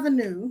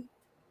Avenue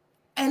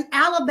and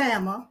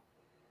Alabama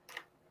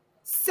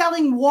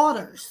selling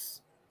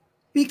waters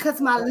because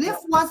my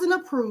lift wasn't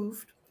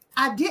approved.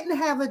 I didn't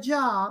have a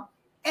job,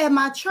 and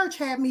my church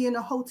had me in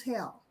a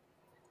hotel.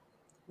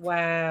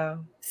 Wow.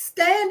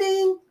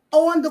 Standing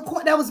on the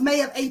corner, that was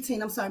May of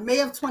 18. I'm sorry, May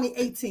of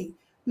 2018.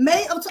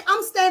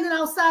 I'm standing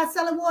outside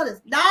selling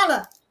waters.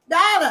 Dollar,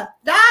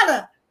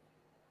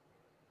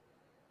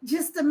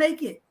 just to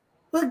make it.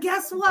 But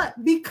guess what?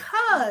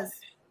 Because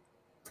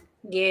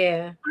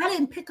I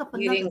didn't pick up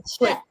another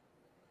check.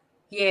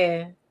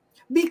 Yeah.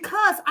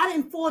 Because I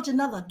didn't forge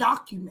another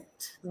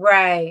document.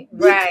 Right.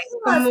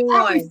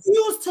 I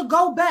refused to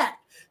go back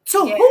to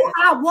who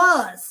I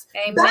was.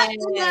 Amen. Back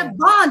in that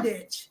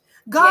bondage.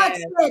 God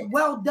said,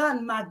 well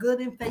done, my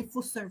good and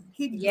faithful servant.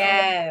 Here you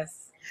go.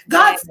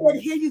 God said,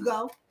 here you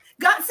go.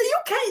 God said, you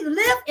can't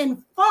live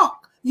in funk.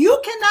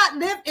 You cannot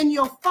live in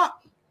your funk.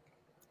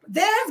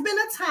 There has been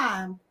a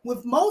time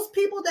with most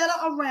people that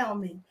are around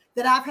me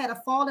that I've had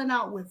a falling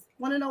out with.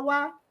 Want to know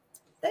why?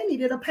 They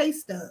needed a pay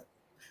stub.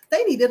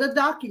 They needed a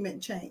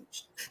document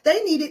changed.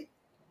 They needed,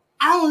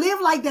 I don't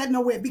live like that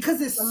nowhere, because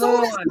as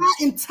soon as my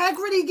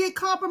integrity get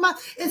compromised,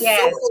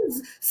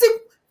 see,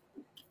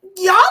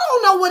 y'all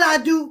don't know what I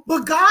do,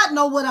 but God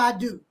know what I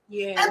do.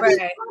 Yeah, and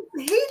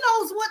he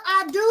knows what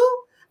I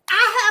do.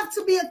 I have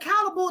to be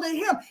accountable to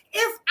him.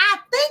 If I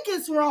think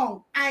it's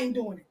wrong, I ain't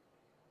doing it.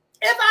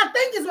 If I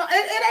think it's wrong,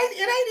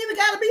 it ain't even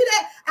got to be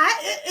that.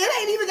 It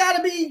ain't even got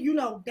to be,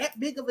 that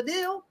big of a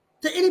deal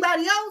to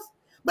anybody else.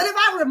 But if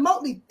I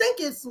remotely think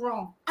it's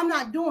wrong, I'm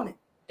not doing it.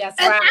 That's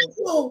right.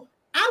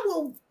 I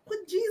will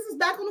put Jesus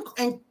back on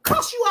and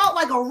cuss you out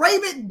like a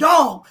rabid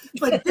dog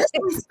for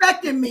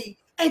disrespecting me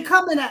and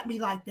coming at me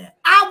like that.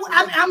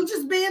 I'm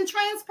just being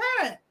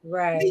transparent.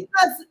 Right.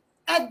 Because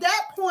at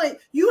that point,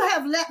 you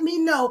have let me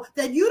know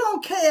that you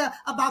don't care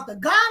about the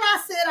God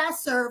I said I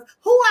serve,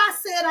 who I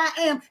said I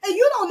am, and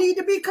you don't need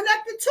to be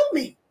connected to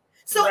me.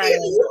 So right.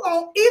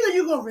 either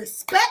you're gonna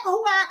respect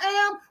who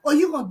I am, or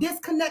you're gonna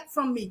disconnect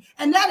from me.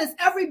 And that is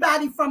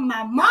everybody from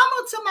my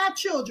mama to my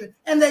children,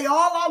 and they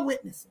all are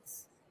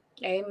witnesses.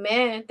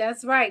 Amen.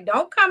 That's right.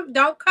 Don't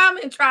come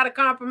and try to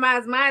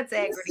compromise my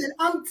integrity.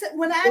 Listen,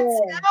 when I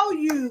tell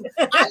you,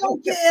 I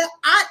don't care.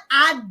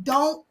 I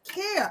don't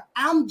care.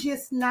 I'm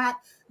just not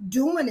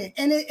doing it.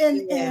 And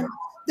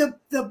the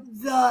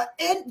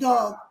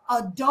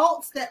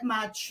adults that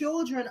my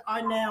children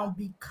are now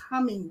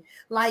becoming,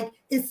 like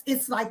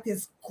it's like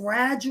this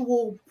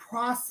gradual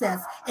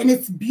process, and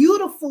it's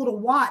beautiful to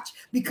watch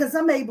because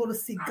I'm able to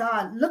see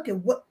God. Look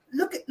at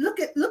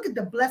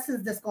the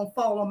blessings that's gonna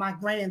fall on my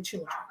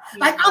grandchildren.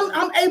 Like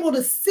I'm able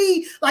to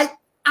see, like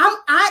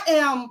I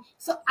am.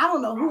 So I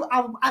don't know who.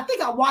 I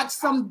think I watched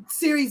some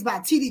series by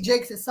T.D.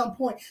 Jakes at some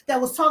point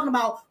that was talking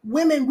about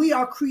women. We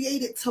are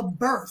created to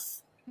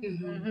birth.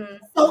 Mm-hmm.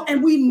 So,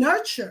 and we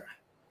nurture.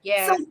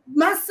 Yeah. So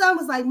my son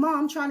was like, Mom,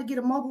 I'm trying to get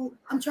a mobile.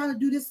 I'm trying to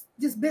do this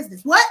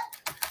business. What?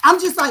 I'm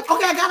just like,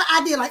 okay, I got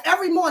an idea. Like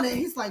every morning,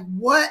 he's like,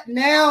 what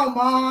now,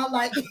 Mom?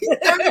 Like, I'm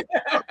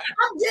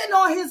getting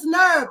on his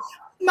nerve.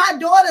 My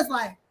daughter's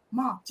like,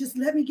 Mom, just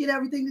let me get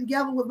everything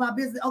together with my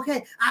business.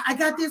 Okay, I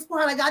got this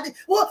part. I got this.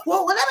 Well,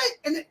 whatever.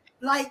 And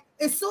like,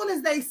 as soon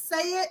as they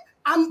say it,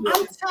 I'm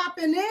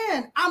tapping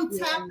in. I'm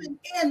tapping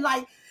in.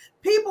 Like,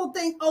 people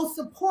think, oh,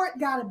 support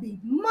gotta be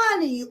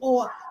money,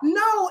 or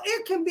no,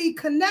 it can be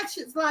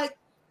connections. Like,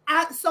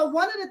 so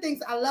one of the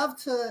things I love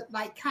to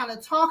like kind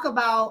of talk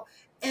about,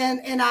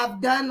 and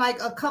I've done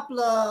like a couple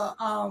of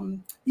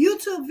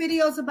YouTube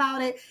videos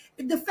about it.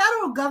 The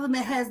federal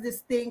government has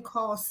this thing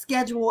called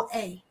Schedule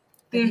A.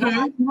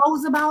 Nobody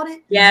knows about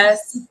it.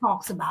 Yes. He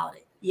talks about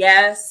it.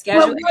 Yes.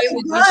 Schedule A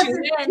will get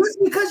you in. Just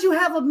because you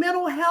have a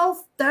mental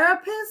health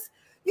therapist,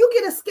 you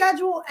get a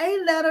Schedule A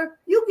letter,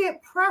 you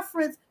get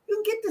preference.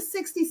 You get the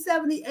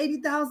 $60,000,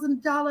 $70,000,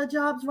 $80,000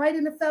 jobs right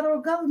in the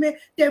federal government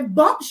that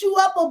bumps you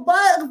up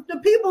above the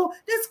people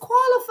that's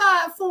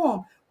qualified for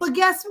them. But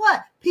guess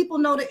what? People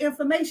know the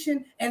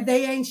information and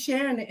they ain't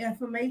sharing the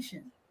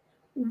information.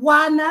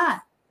 Why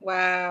not?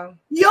 Wow.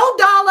 Your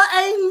dollar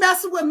ain't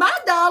messing with my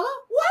dollar.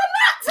 Why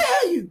not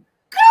tell you?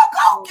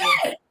 Go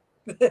get it.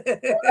 Go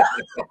get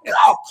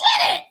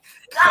it.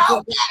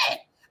 Go get it.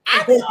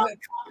 I be on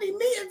company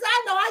meetings.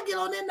 I know I get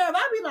on their nerve.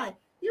 I be like,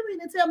 you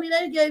mean to tell me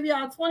they gave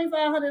y'all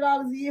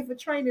 $2,500 a year for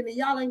training and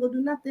y'all ain't gonna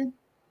do nothing?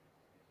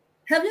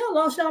 Have y'all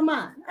lost your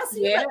mind? I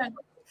said, we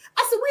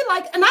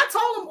like, and I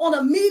told them on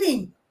a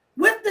meeting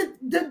with the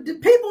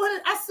people in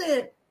it, I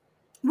said,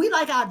 we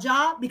like our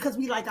job because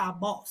we like our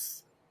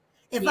boss.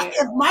 If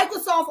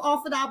Microsoft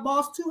offered our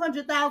boss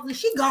 $200,000,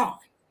 she gone.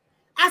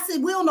 I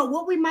said, we don't know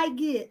what we might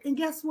get. And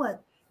guess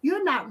what?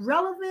 You're not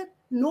relevant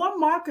nor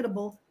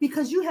marketable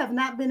because you have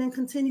not been in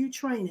continued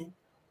training.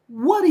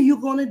 What are you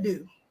gonna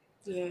do?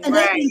 Yeah, and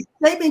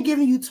they've been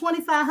giving you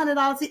 $2,500.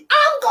 I'm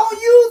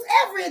gonna use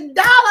every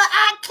dollar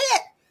I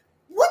can.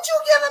 What you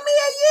giving me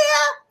a year?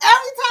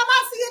 Every time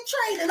I see a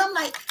trade, and I'm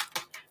like,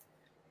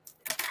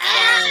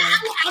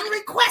 I'm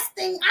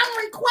requesting.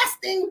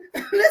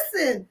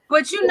 Listen.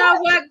 But you know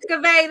what,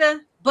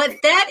 Kaveda? But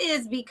that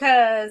is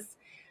because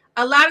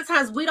a lot of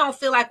times we don't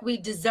feel like we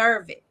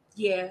deserve it.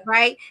 Yeah.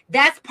 Right.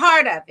 That's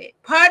part of it.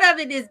 Part of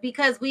it is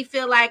because we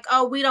feel like,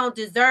 oh, we don't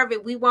deserve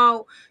it. We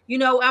won't,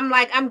 I'm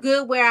like, I'm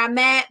good where I'm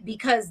at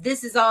because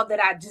this is all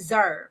that I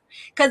deserve.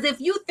 Because if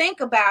you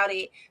think about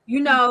it,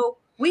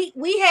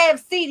 we have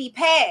CD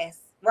Pass,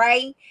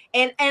 right?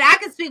 And I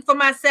can speak for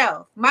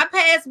myself. My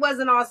past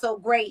wasn't also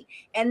great.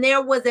 And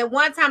there was at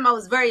one time I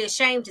was very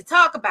ashamed to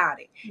talk about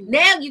it.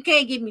 Now you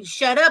can't get me to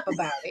shut up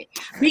about it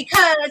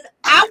because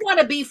I want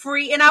to be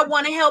free and I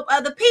want to help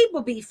other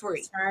people be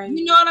free. Right.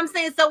 You know what I'm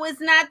saying? So it's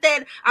not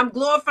that I'm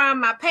glorifying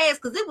my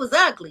past because it was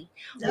ugly,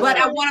 but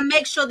I want to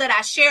make sure that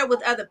I share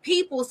with other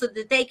people so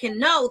that they can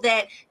know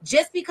that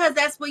just because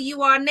that's where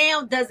you are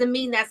now doesn't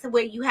mean that's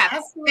where you have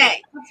to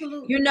stay.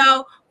 Absolutely.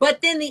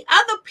 But then the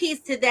other piece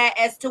to that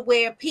as to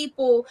where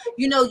people,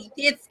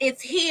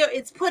 it's here,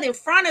 it's put in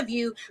front of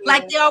you. Yeah.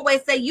 Like they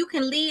always say, you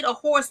can lead a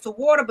horse to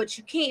water, but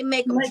you can't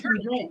make them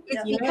drink.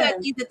 It's because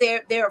either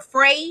they're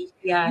afraid,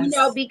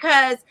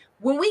 because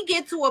when we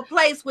get to a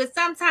place where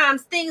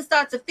sometimes things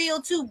start to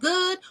feel too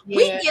good,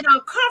 we get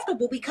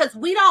uncomfortable because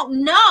we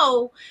don't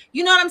know,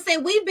 you know what I'm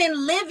saying? We've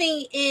been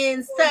living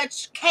in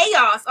such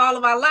chaos all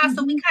of our lives.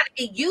 So we kind of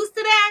get used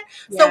to that.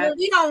 So when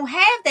we don't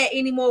have that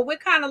anymore, we're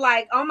kind of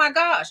like, oh my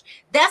gosh,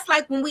 that's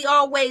like when we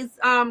always,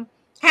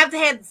 have to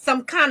have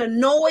some kind of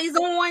noise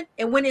on,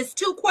 and when it's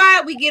too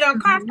quiet, we get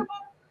uncomfortable,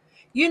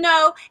 and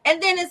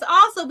then it's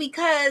also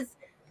because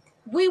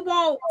we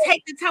won't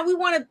take the time.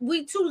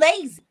 We too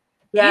lazy,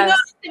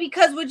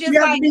 because we're just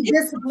like,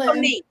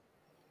 disciplined.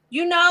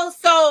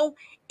 So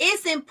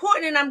it's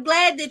important, and I'm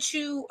glad that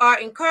you are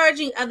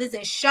encouraging others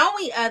and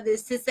showing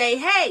others to say,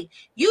 hey,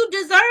 you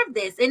deserve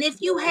this. And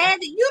if you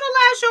had to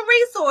utilize your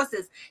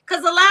resources,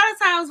 because a lot of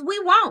times we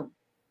won't.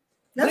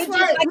 That's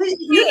right.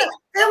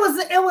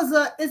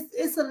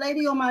 It's a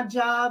lady on my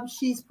job.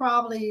 She's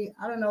probably,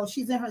 I don't know,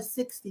 she's in her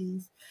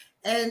 60s.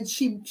 And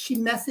she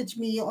messaged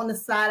me on the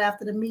side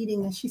after the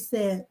meeting, and she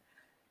said,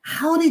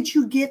 how did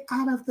you get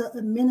out of the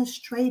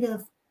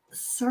administrative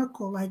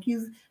circle? Like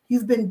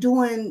you've been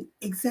doing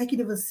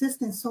executive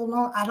assistant so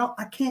long.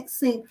 I can't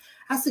sing.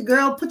 I said,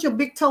 girl, put your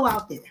big toe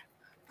out there.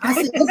 I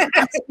said,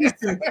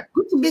 listen,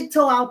 put your big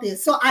toe out there.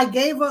 So I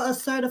gave her a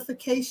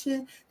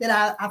certification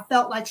that I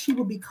felt like she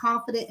would be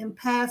confident in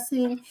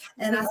passing.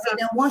 And I said,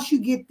 now once you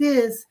get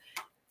this,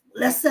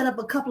 let's set up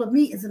a couple of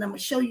meetings and I'm going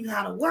to show you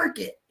how to work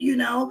it, you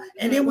know?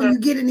 And then when you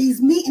get in these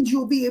meetings,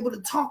 you'll be able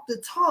to talk the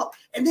talk.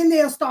 And then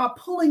they'll start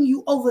pulling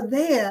you over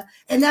there.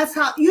 And that's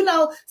how, you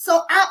know,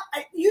 so I'm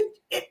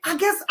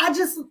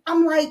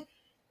like,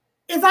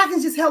 if I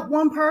can just help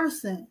one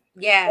person.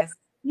 Yes.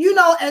 You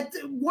know, at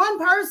one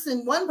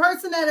person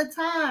at a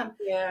time.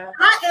 Yeah.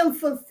 I am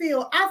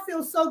fulfilled. I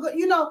feel so good.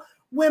 You know,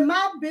 when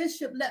my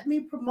bishop let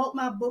me promote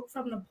my book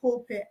from the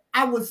pulpit,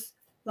 I was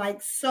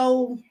like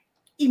so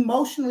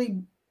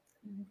emotionally,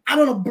 I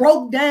don't know,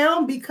 broke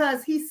down,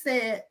 because he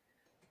said,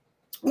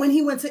 when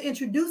he went to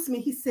introduce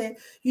me, he said,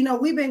 you know,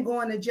 we've been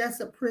going to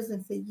Jessup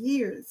prison for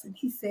years. And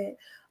he said,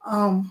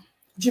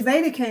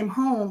 Javeda came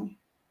home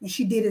and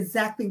she did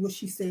exactly what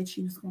she said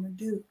she was going to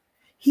do.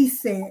 He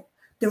said,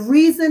 I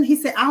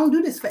don't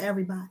do this for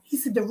everybody. He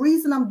said, the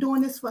reason I'm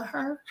doing this for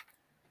her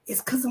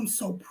is because I'm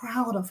so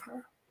proud of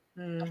her.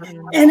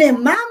 Mm-hmm. And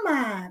in my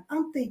mind,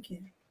 I'm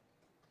thinking,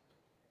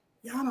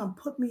 y'all done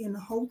put me in the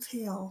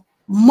hotel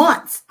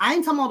months. I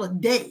ain't talking about a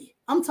day.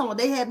 I'm talking about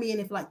they had me in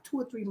it for like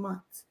 2 or 3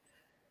 months.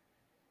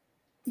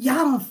 Y'all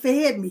done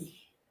fed me.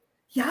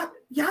 Y'all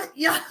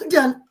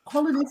done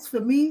all of this for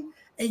me.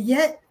 And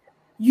yet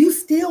you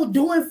still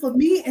doing for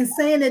me and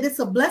saying that it's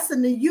a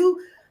blessing to you.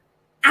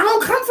 I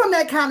don't come from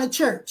that kind of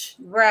church.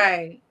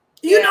 Right.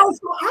 You know,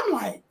 so I'm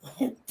like,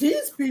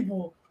 these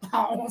people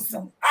are on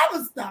some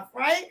other stuff,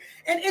 right?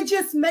 And it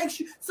just makes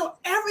you, so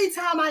every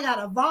time I got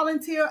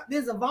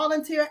there's a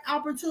volunteer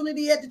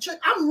opportunity at the church,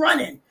 I'm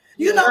running.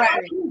 You know, right.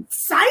 I'm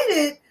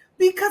excited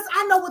because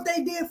I know what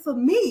they did for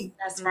me.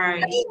 That's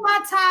right. My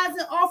tithes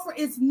and offer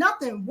is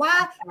nothing.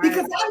 Why? Right.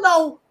 Because I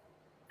know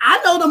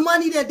the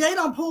money that they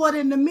done poured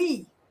into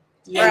me.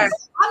 Yes.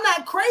 I'm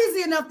not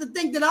crazy enough to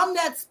think that I'm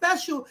that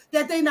special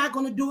that they're not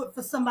going to do it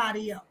for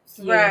somebody else.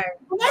 Right.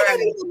 They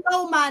didn't even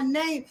know my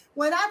name.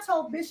 When I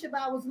told Bishop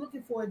I was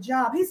looking for a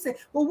job, he said,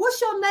 well, what's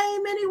your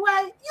name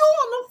anyway? You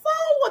on the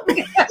phone with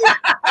me.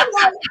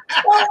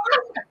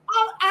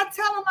 I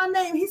tell him my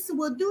name. He said,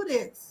 well, do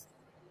this.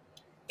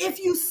 If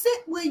you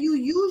sit where you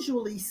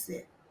usually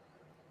sit.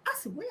 I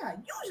said, where I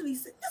usually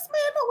sit? This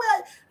man know where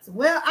I said,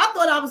 well, I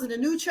thought I was in a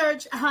new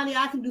church. Honey,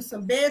 I can do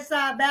some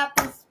bedside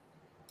Baptist.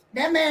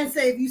 That man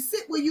said, if you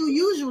sit where you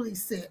usually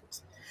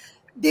sit,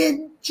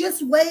 then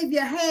just wave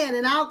your hand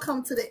and I'll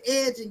come to the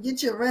edge and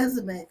get your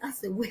resume. I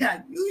said, where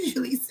I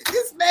usually sit.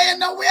 This man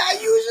know where I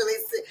usually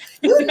sit.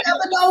 You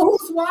never know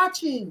who's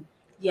watching.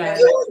 Yeah,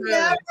 you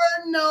never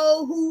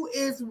know who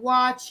is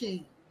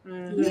watching.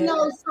 Mm-hmm. You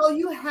know, so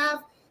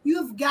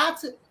you've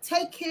got to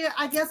take care.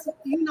 I guess,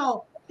 you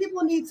know,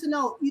 people need to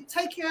know, you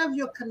take care of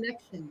your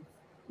connections.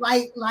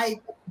 Like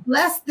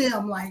bless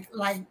them,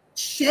 like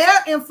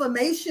share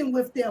information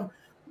with them.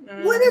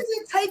 What is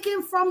it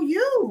taken from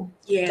you?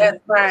 Yeah, that's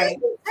right.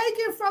 What is it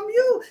taken from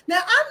you?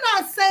 Now,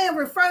 I'm not saying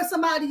refer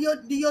somebody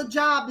to your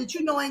job that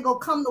you know ain't gonna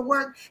come to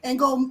work and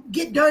go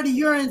get dirty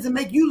urines and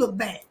make you look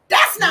bad.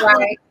 That's not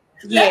right.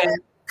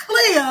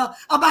 Clear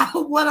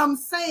about what I'm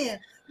saying.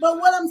 But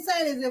what I'm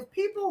saying is, if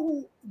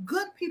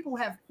good people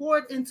have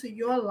poured into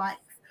your life,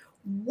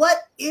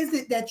 what is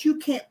it that you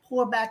can't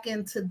pour back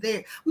into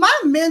there? My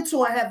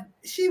mentor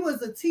she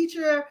was a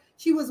teacher.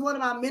 She was one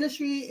of my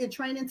ministry and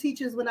training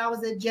teachers when I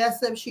was at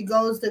Jessup. She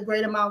goes to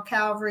Greater Mount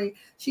Calvary.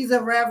 She's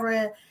a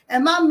reverend.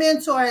 And my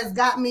mentor has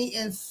got me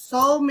in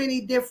so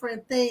many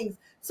different things.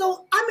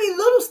 So, I mean,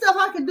 little stuff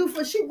I could do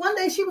for one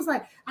day she was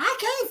like, I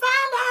can't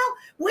find out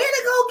where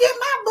to go get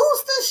my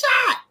booster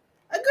shot.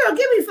 Girl,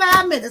 give me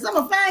 5 minutes. I'm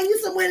going to find you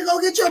somewhere to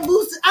go get your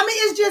booster. I mean,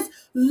 it's just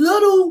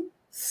little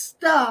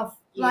stuff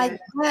like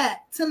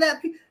that to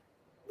let people,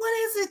 what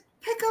is it?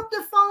 Pick up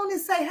the phone and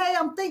say, hey,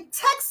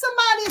 text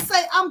somebody and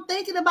say, I'm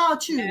thinking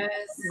about you. Yes.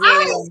 I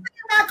hadn't seen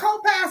my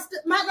co-pastor,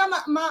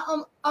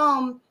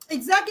 my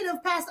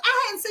executive pastor.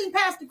 I hadn't seen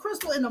Pastor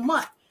Crystal in a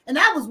month. And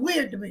that was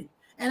weird to me.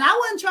 And I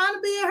wasn't trying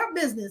to be in her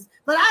business.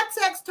 But I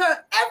text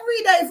her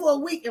every day for a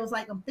week. It was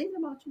like, I'm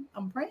thinking about you.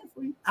 I'm praying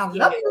for you. I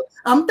love you.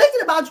 I'm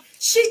thinking about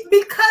you.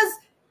 Because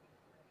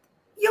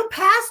your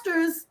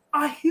pastors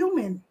are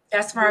human.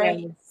 That's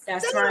right.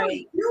 That's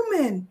right.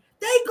 Human.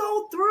 They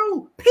go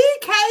through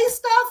PK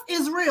stuff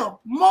is real.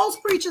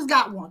 Most preachers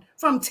got one,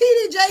 from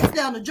T.D. Jakes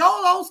down to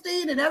Joel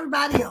Osteen and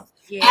everybody else.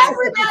 Yeah.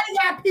 Everybody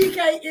got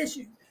PK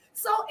issues.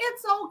 So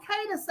it's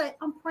okay to say,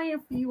 I'm praying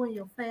for you and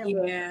your family.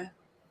 Yeah.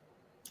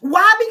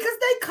 Why? Because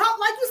they come,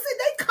 like you said,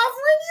 they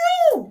covering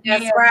you.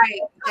 That's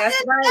right.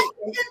 That's right.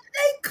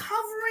 They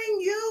covering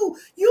you.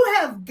 You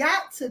have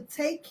got to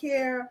take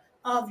care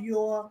of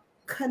your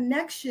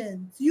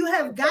connections. You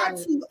have got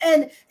to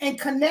and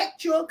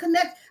connect your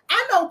connect.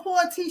 I know poor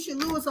Tisha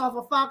Lewis off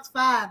of Fox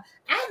 5.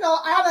 I know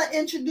I done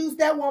introduced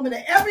that woman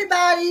to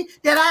everybody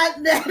that's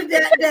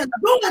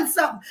doing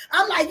something.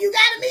 I'm like, you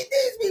gotta meet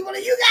these people,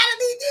 and you gotta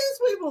meet these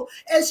people.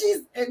 And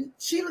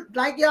she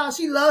like y'all,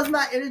 she loves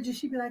my energy.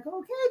 She be like,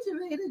 okay,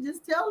 Javeda,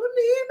 just tell them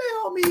to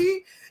email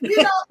me.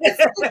 You know,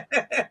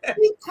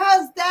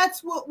 because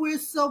that's what we're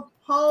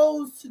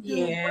supposed to do.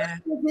 Yeah.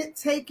 What is it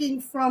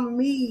taking from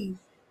me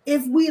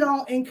if we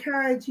don't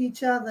encourage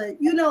each other?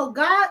 You know,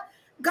 God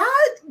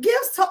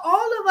gives to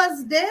all of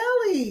us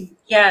daily.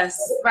 Yes,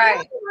 right.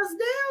 All of us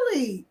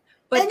daily.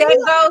 But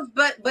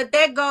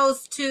that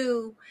goes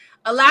to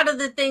a lot of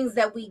the things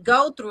that we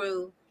go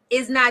through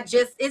is not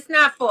just, it's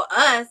not for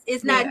us.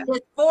 It's not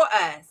just for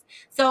us.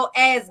 So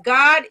as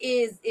God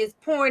is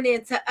pouring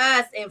into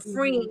us and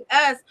freeing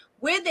us,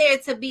 we're there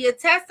to be a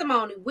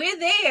testimony. We're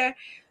there,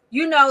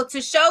 you know,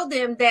 to show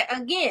them that,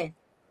 again,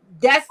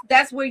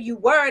 that's where you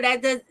were.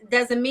 That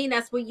doesn't mean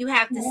that's where you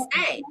have to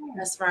stay.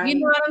 That's right. You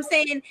know what I'm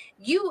saying?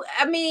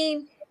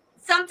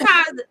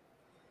 Sometimes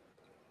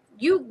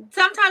you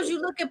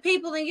look at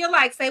people and you're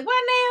like, say,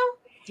 what now?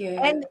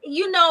 Yeah. And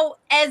you know,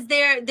 as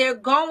they're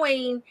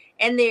going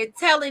and they're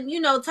telling,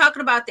 you know,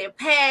 talking about their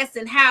past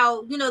and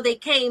how, you know, they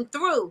came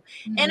through.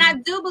 And I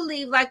do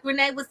believe, like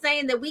Renee was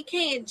saying, that we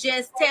can't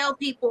just tell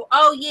people,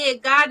 oh yeah,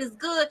 God is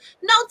good.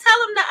 No, tell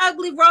them the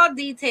ugly raw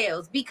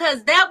details,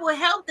 because that will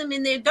help them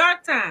in their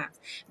dark times.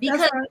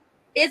 Because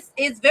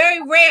it's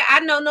very rare.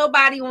 I know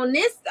nobody on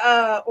this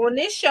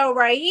show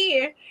right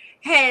here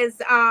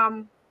has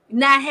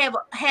not have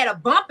had a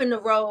bump in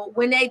the road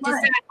when they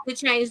decided to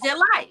change their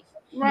life.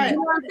 Right. You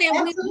know what I'm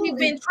saying? We've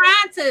been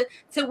trying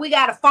to we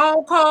got a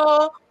phone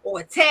call or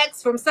a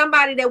text from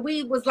somebody that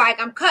we was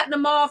like, I'm cutting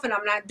them off and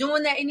I'm not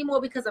doing that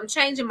anymore because I'm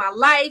changing my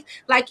life.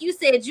 Like you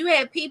said, you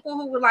had people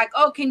who were like,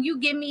 oh, can you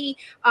give me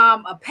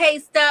a pay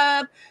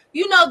stub?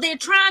 You know, they're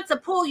trying to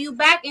pull you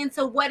back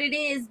into what it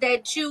is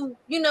that you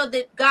know,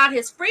 that God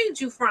has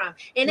freed you from.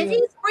 And if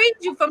he's freed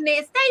you from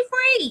there, stay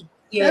free.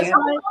 Yeah. That's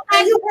right.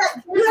 And you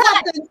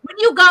have to, when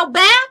you go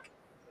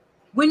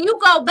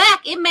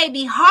back, it may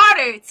be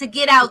harder to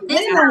get out this.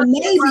 Ain't no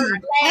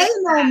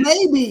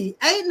maybe.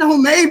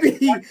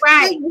 That's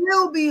right. It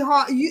will be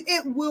hard.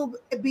 It will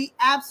be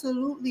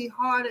absolutely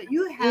harder.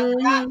 You have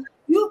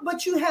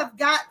but you have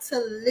got to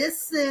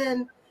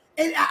listen.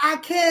 And I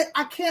can't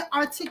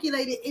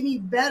articulate it any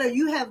better.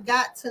 You have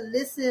got to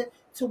listen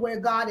to where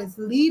God is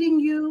leading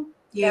you.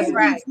 Yeah. That's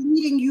right. He's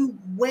leading you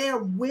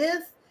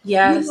wherewith.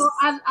 Yes. You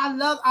know,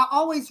 I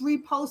always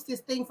repost this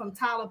thing from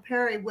Tyler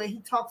Perry where he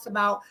talks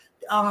about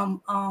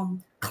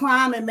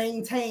climb and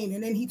maintain,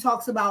 and then he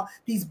talks about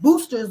these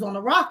boosters on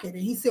a rocket,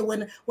 and he said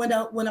when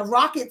a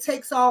rocket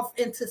takes off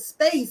into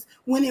space,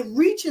 when it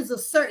reaches a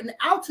certain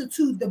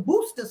altitude, the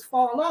boosters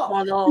fall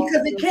off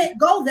because it can't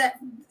go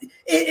that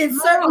in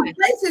certain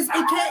places.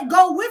 It can't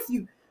go with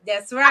you.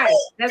 That's right.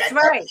 That's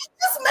right.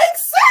 This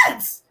makes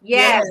sense.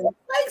 Yes. It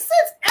makes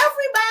sense.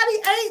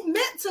 Everybody ain't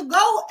meant to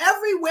go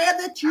everywhere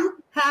that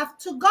you have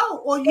to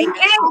go, or you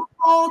are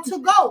called to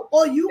go,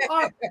 or you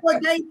are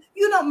ordained.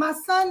 You know, my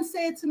son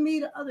said to me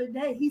the other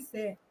day, he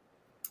said,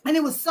 and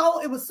it was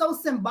so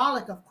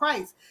symbolic of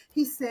Christ.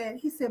 He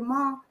said,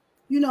 Mom,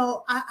 you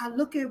know, I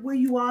look at where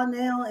you are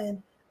now,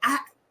 and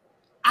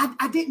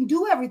I didn't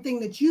do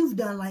everything that you've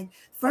done. Like,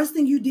 first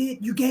thing you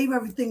did, you gave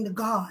everything to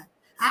God.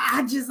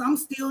 I'm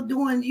still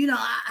doing, you know,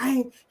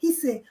 he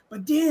said,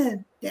 but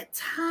then that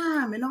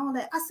time and all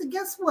that. I said,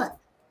 guess what?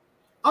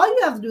 All you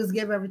have to do is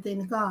give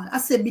everything to God. I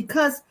said,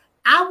 because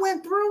I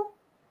went through,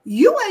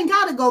 you ain't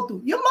got to go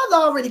through. Your mother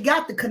already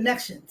got the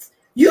connections.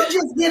 You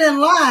just get in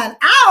line.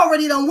 I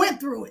already done went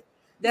through it.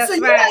 That's so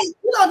right.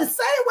 You know, the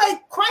same way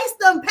Christ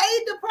done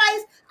paid the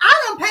price, I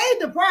done paid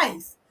the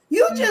price.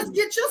 You just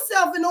get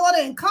yourself in order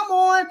and come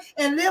on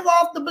and live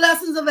off the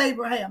blessings of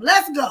Abraham.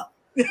 Let's go.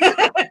 Let's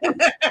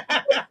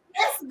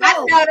go.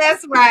 I know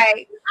that's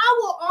right. I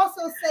will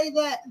also say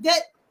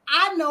that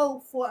I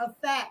know for a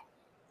fact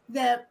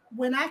that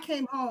when I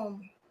came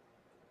home,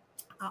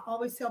 I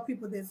always tell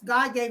people this: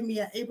 God gave me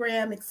an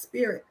Abrahamic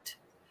spirit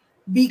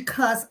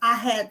because I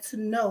had to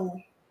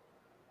know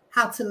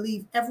how to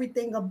leave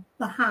everything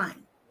behind.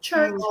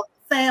 Church,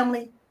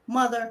 family,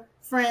 mother,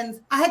 friends.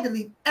 I had to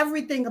leave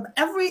everything,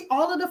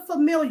 all of the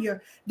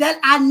familiar that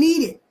I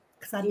needed.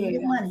 Because I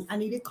needed money, I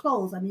needed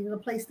clothes, I needed a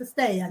place to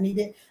stay, I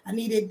needed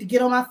to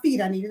get on my feet,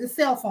 I needed a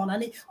cell phone, I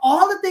need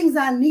all the things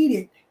I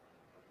needed.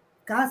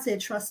 God said,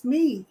 trust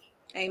me.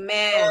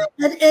 Amen.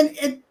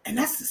 And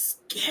that's a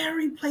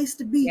scary place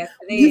to be. Yes,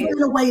 You've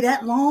been away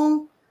that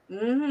long.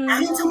 Mm-hmm.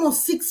 I it's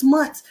almost 6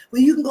 months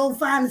where you can go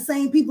find the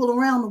same people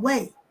around the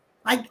way.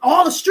 Like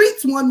all the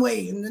streets one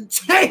way and then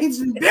change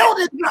and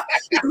buildings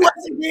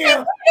wasn't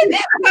there.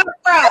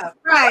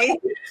 Right.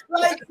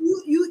 Like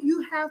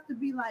you have to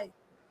be like,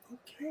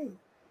 okay,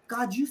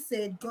 God, you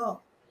said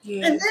go.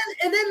 Yeah. And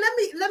then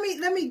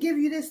let me give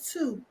you this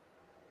too.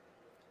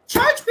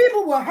 Church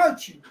people will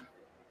hurt you.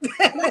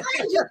 I'm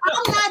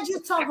not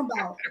just talking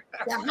about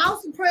the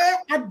house of prayer.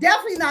 I'm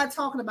definitely not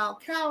talking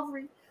about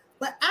Calvary,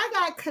 but I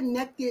got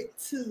connected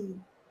to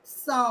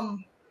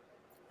some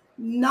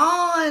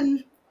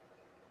non-inmate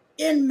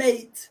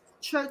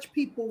church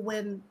people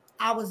when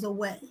I was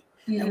away.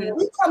 And when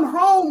we come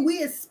home,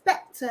 we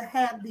expect to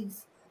have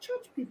these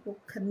church people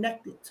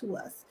connected to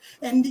us.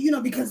 And, you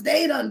know, because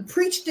they done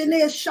preached in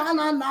there,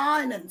 sha-na-na,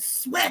 and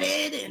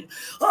sweated, and,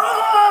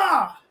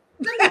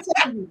 let me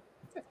tell you,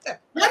 I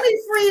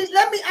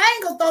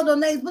ain't gonna throw no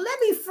names, but let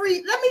me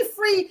free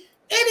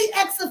any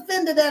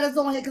ex-offender that is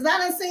on here, because I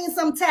done seen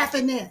some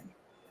tapping in.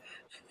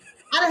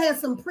 I done had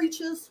some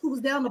preachers who was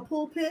down the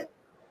pulpit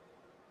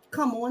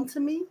come on to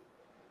me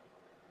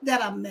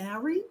that are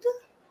married.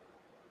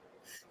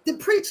 The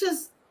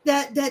preachers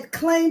that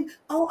claimed,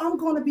 oh, I'm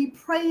going to be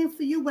praying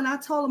for you, when I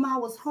told them I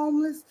was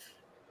homeless,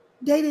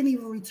 they didn't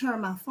even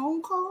return my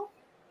phone call.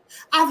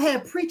 I've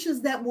had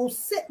preachers that will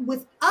sit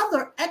with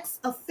other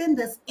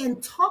ex-offenders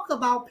and talk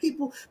about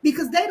people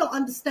because they don't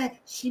understand.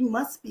 She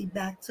must be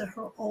back to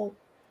her old.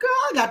 Girl,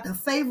 I got the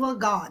favor of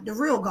God, the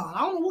real God.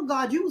 I don't know what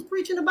God you was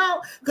preaching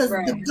about, because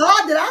the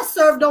God that I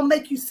serve don't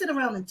make you sit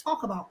around and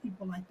talk about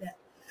people like that.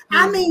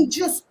 I mean,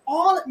 just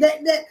all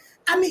that.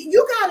 I mean,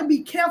 you got to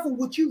be careful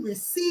what you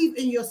receive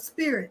in your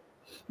spirit.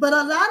 But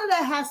a lot of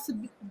that has to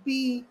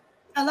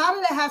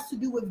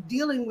do with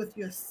dealing with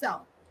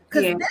yourself.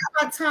 Because there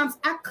are times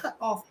I cut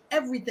off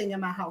everything in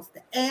my house,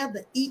 the air,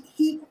 the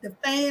heat, the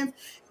fans,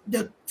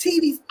 the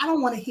TVs. I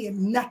don't want to hear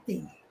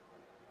nothing.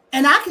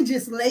 And I can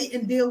just lay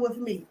and deal with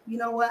me. You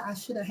know what? I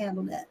should have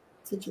handled that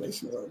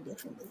situation a little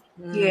differently.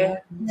 Yeah.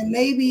 And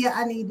maybe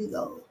I need to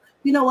go,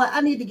 you know what?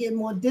 I need to get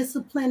more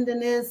disciplined in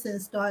this and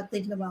start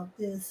thinking about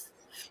this.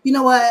 You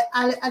know what?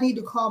 I need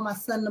to call my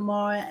son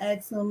tomorrow and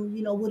ask him,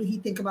 you know, what did he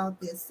think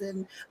about this?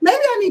 And maybe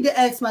I need to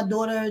ask my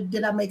daughter,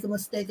 did I make a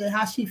mistake, and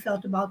how she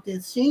felt about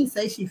this. She didn't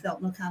say she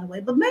felt no kind of way,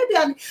 but maybe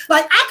I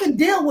can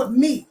deal with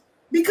me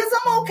because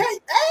I'm okay.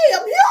 Hey,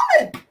 I'm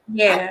human.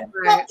 Yeah.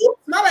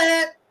 Oops, my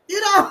bad. You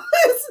know,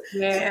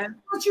 yeah.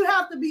 But you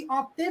have to be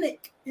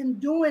authentic in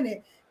doing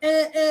it.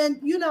 And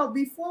you know,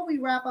 before we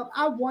wrap up,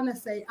 I want to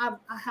say, I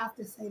have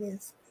to say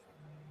this.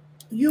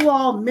 You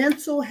all,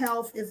 mental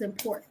health is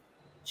important.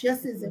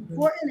 Just as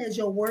important as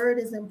your word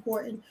is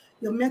important,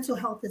 your mental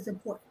health is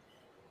important.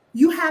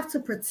 You have to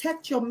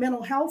protect your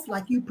mental health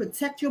like you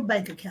protect your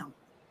bank account.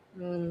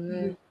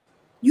 You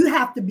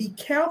have to be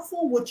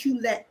careful what you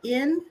let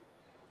in,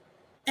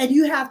 and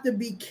you have to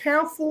be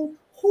careful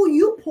who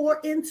you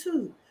pour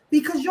into,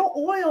 because your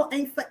oil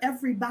ain't for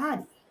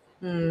everybody.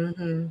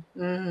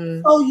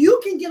 So you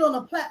can get on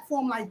a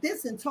platform like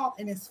this and talk,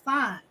 and it's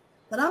fine.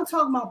 But I'm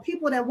talking about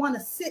people that want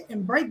to sit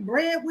and break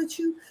bread with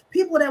you,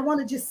 people that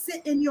want to just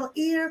sit in your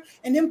ear,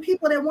 and then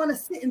people that want to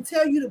sit and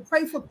tell you to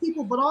pray for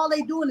people, but all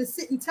they doing is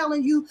sitting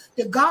telling you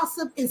the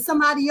gossip in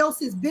somebody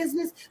else's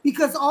business,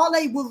 because all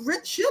they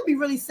should be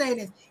really saying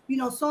is, you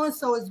know,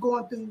 so-and-so is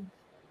going through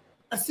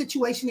a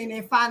situation in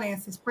their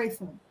finances, pray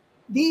for them.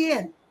 The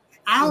end.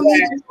 I don't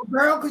need a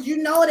girl, because you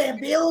know their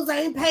bills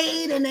ain't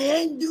paid and they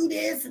ain't do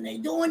this and they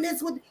doing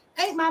this with,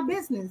 ain't my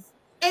business.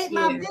 Ain't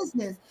my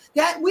business.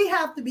 That we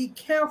have to be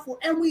careful,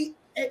 and we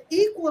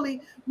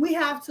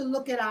have to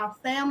look at our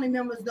family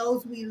members,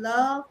 those we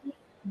love,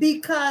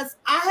 because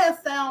I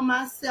have found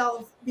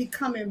myself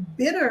becoming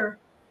bitter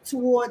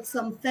towards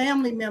some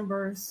family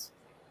members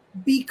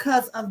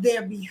because of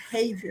their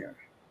behavior.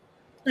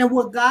 And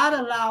what God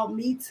allowed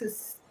me to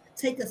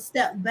take a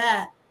step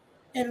back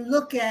and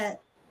look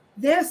at,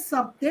 there's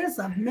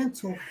a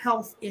mental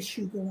health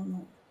issue going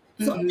on.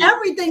 So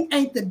everything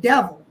ain't the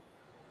devil.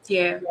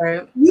 Yeah,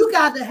 right. You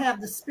got to have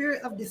the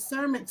spirit of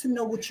discernment to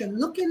know what you're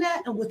looking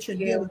at and what you're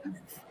dealing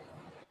with.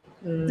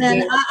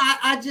 And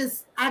I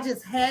just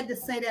had to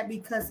say that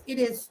because it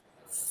is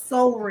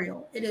so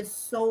real. It is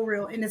so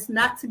real, and it's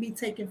not to be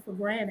taken for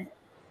granted.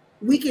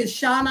 We can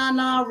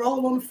sha-na-na,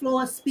 roll on the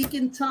floor, speak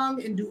in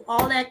tongue, and do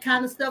all that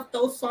kind of stuff,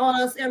 throw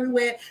sawdust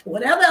everywhere,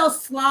 whatever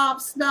else, slop,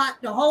 snot,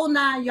 the whole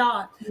 9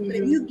 yards. But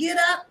if you get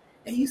up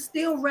and you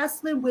still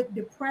wrestling with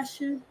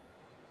depression,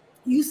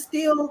 you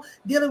still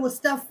dealing with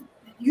stuff,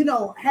 you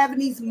know, having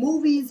these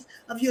movies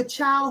of your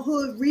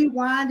childhood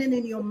rewinding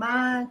in your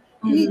mind,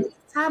 it's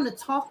time to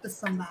talk to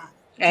somebody.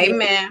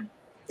 Amen.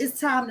 It's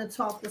time to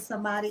talk to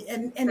somebody,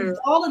 and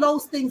all of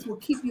those things will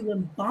keep you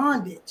in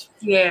bondage.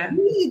 Yeah.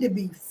 You need to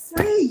be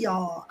free,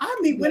 y'all. I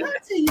mean, when I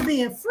tell you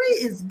being free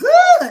is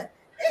good.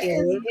 It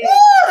is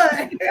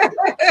good.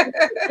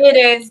 It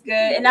is good.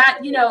 And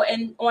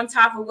and on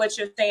top of what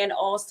you're saying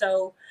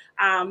also,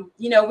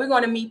 you know, we're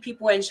going to meet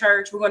people in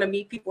church. We're going to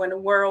meet people in the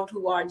world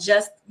who are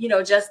just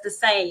the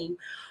same.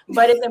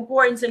 But it's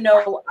important to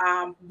know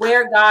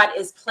where God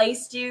has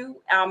placed you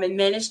in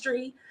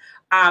ministry.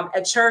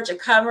 a church, a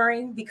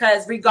covering,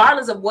 because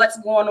regardless of what's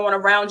going on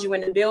around you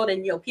in the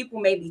building, people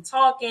may be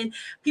talking,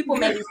 people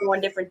may be doing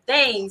different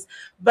things,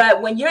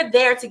 but when you're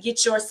there to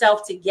get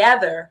yourself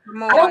together,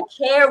 I don't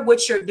care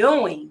what you're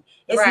doing.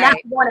 It's not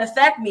going to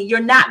affect me.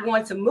 You're not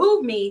going to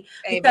move me,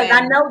 because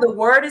I know the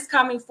word is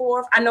coming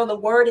forth. I know the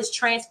word is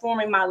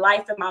transforming my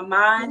life and my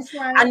mind.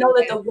 Right. I know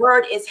that the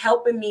word is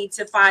helping me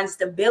to find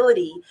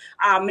stability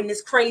in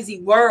this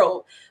crazy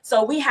world.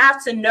 So we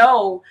have to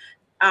know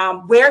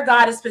where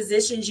God has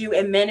positioned you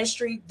in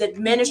ministry, the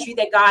ministry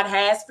that God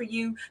has for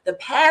you, the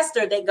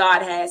pastor that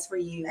God has for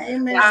you.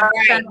 Amen.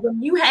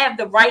 When you have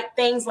the right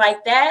things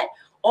like that,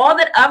 all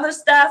that other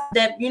stuff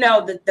that,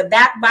 the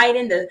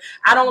backbiting, the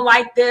I don't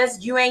like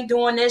this, you ain't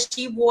doing this,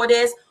 she wore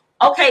this.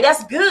 Okay,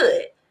 that's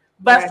good.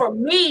 But for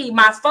me,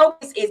 my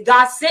focus is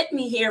God sent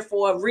me here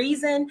for a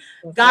reason.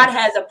 God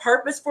has a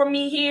purpose for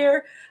me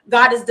here.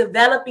 God is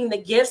developing the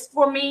gifts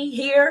for me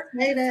here.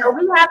 So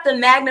we have to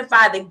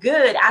magnify the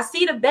good. I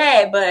see the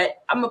bad,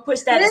 but I'm going to push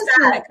that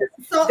aside.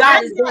 So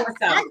God is doing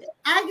something.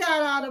 I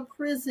got out of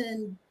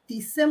prison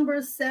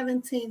December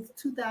 17th,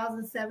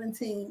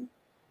 2017.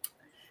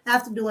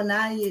 After doing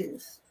 9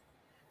 years.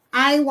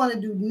 I didn't want to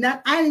do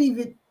nothing. I didn't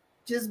even,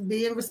 just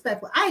being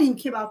respectful, I didn't even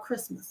care about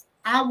Christmas.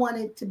 I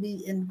wanted to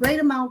be in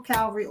Greater Mount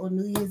Calvary on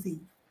New Year's Eve.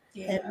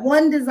 Had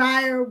one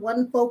desire,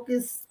 one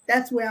focus.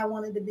 That's where I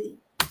wanted to be.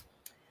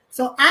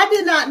 So I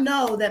did not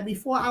know that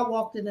before I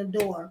walked in the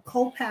door,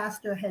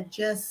 co-pastor had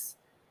just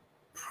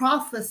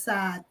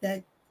prophesied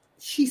that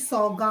she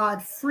saw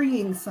God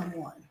freeing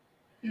someone.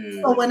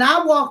 So when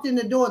I walked in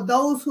the door,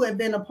 those who had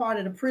been a part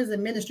of the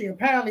prison ministry,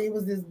 apparently it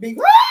was this big,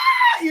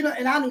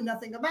 and I knew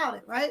nothing about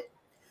it, right?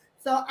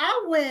 So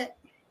I went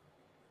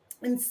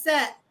and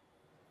sat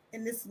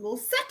in this little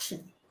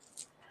section.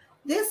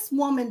 This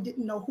woman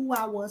didn't know who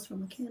I was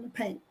from a can of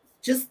paint.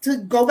 Just to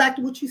go back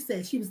to what you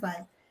said, she was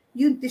like,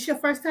 this your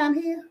first time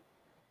here?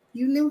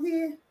 You new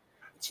here?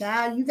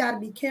 Child, you got to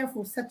be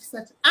careful, such and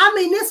such. I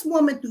mean, this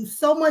woman threw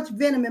so much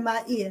venom in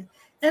my ear.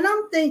 And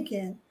I'm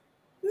thinking,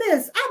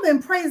 Miss, I've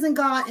been praising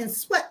God in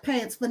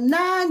sweatpants for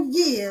 9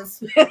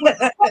 years with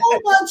a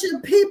whole bunch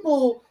of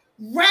people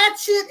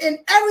ratchet and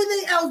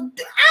everything else.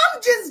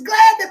 I'm just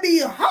glad to be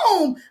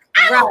home.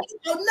 I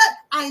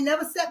ain't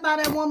never sat by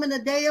that woman a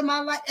day in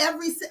my life. I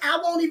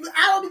don't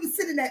even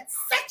sit in that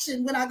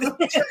section when I go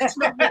to church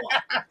no more.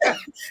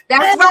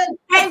 That's why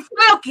I ain't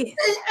focused.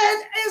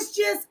 And it's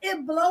just,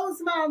 it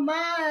blows my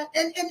mind.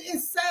 And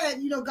it's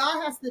sad,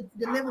 God has to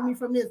deliver me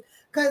from this,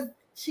 because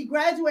she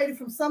graduated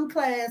from some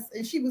class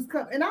and she was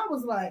coming, and I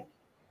was like,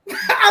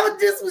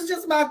 this was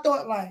just my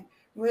thought, like,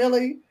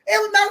 really? It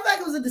was, matter of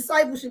fact, it was a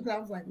discipleship. I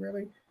was like,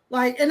 really?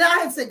 Like, and I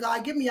had said,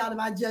 God, get me out of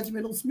my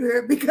judgmental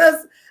spirit, because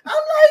I'm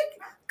like,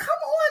 come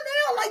on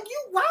now, like,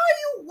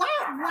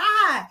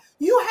 why?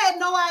 You had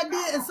no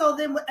idea. And so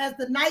then as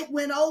the night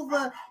went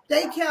over,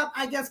 they kept,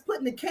 I guess,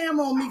 putting the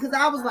camera on me, because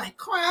I was like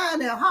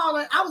crying and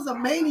hollering. I was a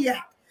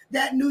maniac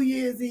that New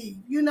Year's Eve,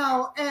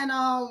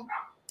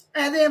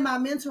 and then my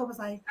mentor was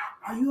like,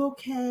 are you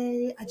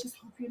okay? I just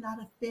hope you're not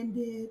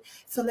offended.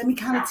 So let me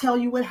kind of tell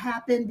you what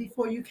happened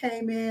before you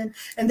came in.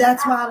 And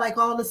that's why, like,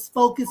 all this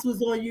focus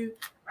was on you.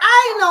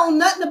 I ain't know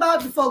nothing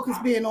about the focus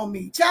being on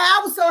me. Child,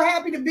 I was so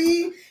happy to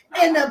be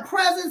in the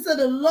presence of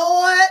the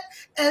Lord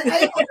and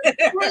able to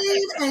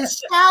scream and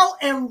shout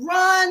and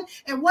run.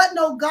 And what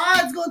no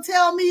God's going to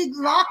tell me,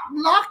 lock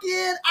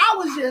in. I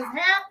was just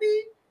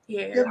happy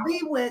to be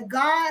where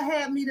God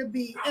had me to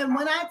be. And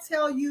when I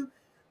tell you,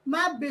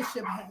 my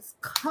bishop has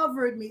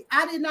covered me.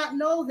 I did not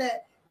know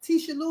that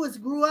Tisha Lewis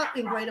grew up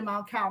in Greater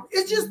Mount Calvary.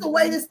 It's just the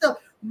way this stuff.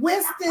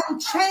 Winston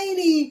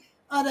Cheney,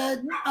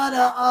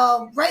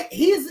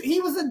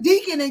 he was a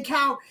deacon in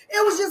Calvary.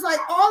 It was just like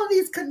all of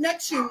these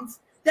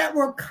connections that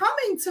were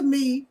coming to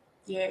me.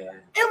 Yeah.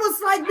 It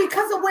was like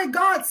because of where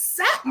God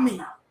sat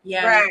me.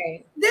 Yeah.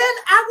 Right. Then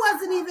I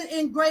wasn't even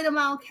in Greater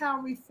Mount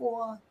Calvary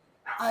for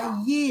a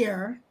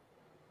year.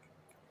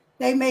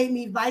 They made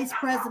me vice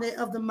president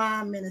of the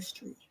Mind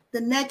Ministry. The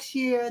next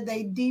year,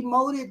 they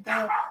demoted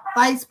the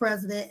vice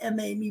president and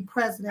made me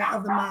president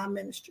of the Mind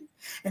Ministry.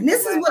 And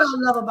this is what I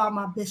love about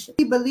my bishop.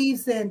 He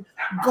believes in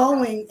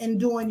going and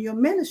doing your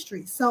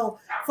ministry. So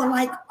for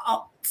like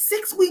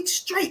 6 weeks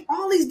straight,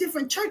 all these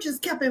different churches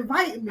kept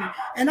inviting me.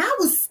 And I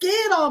was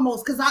scared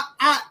almost, because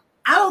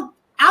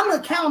I'm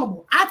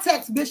accountable. I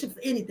text Bishop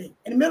for anything.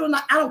 In the middle of the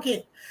night, I don't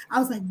care. I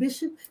was like,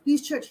 Bishop,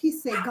 these church, he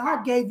said,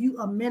 God gave you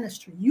a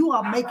ministry. You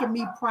are making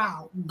me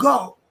proud.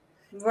 Go.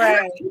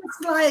 Right. And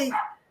it's like,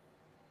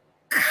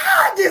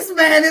 God, this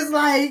man is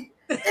like,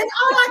 and all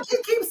I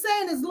can keep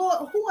saying is,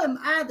 Lord, who am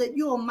I that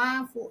you are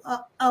mindful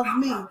of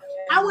me?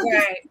 I was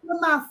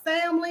with my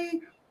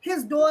family,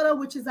 his daughter,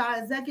 which is our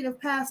executive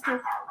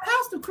pastor.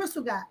 Pastor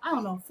Crystal got,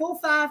 4 or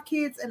 5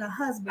 kids and a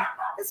husband.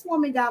 This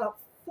woman got up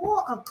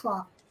 4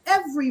 o'clock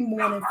every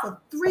morning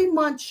for 3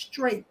 months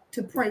straight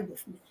to pray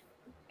with me.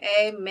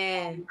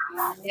 Amen.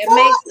 It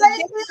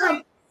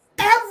makes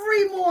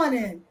every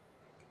morning.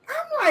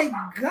 I'm like,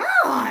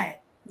 God.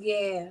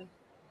 Yeah.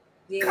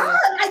 God,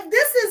 like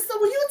this is, so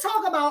when you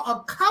talk about a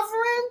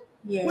covering,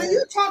 Yeah. When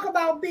you talk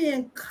about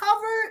being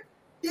covered,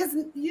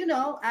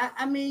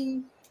 I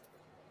mean,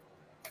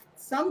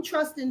 some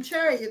trust in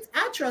chariots.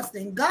 I trust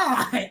in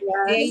God. There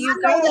I you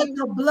know go. that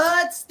the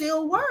blood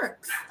still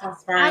works.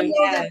 That's I right.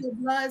 know that the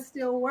blood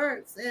still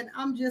works. And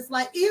I'm just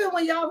like, even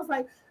when y'all was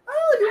like,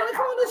 oh, you want to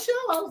come on the show?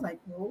 I was like,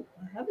 no,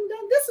 I haven't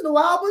done this in a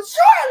while, but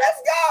sure,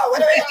 let's go.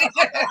 What are we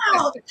talking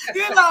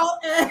about?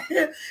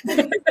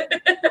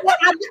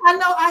 I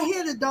know I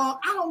hear the dog.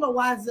 I don't know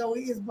why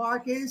Zoe is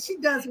barking. She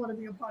does want to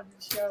be a part of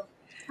the show.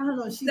 I don't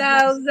know. She's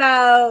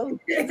So.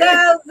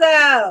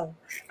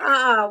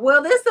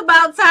 Well, this is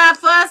about time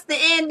for us to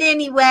end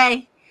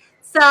anyway.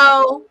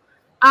 So,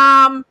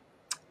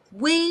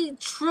 we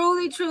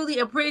truly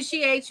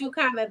appreciate you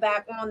coming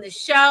back on the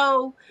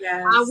show.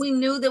 Yes. We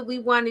knew that we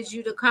wanted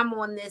you to come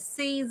on this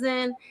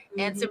season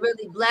and to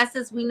really bless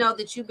us. We know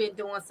that you've been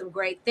doing some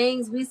great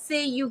things. We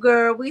see you,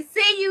 girl. We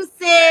see you,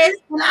 sis.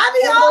 On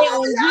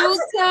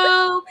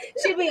YouTube.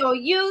 She be on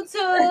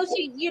YouTube.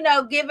 She,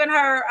 giving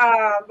her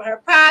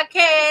her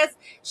podcast.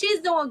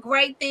 She's doing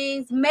great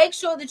things. Make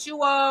sure that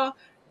you all.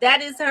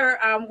 That is her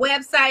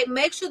website.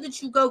 Make sure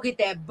that you go get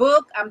that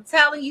book. I'm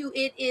telling you,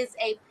 it is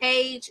a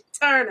page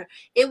turner.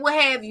 It will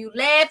have you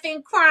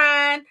laughing,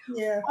 crying,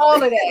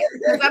 all of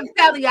that. I'm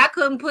telling you, I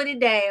couldn't put it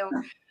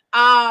down.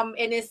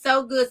 And it's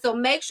so good. So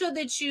make sure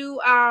that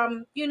you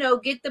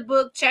get the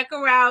book, check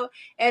her out.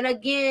 And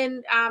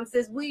again,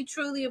 since we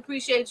truly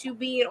appreciate you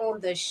being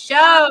on the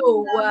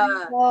show.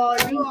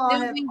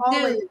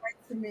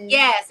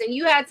 Yes, and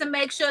you had to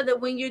make sure that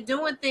when you're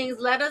doing things,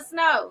 let us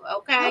know.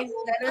 Okay?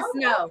 Let us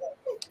know.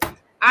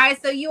 All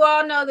right, so you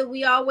all know that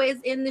we always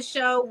end the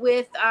show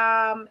with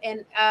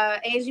an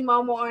Angie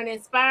moment or an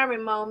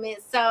inspiring moment.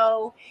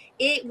 So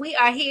we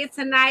are here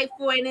tonight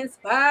for an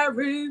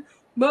inspiring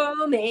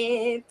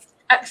moment.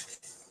 I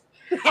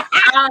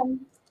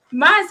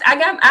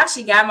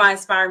actually got my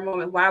inspiring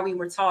moment while we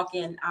were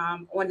talking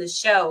on the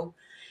show.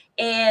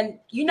 And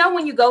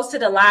when you go to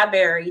the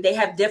library, they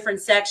have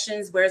different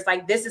sections where it's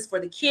like, this is for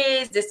the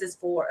kids, this is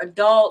for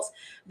adults,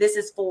 this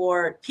is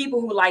for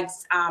people who like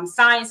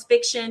science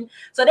fiction.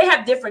 So they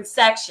have different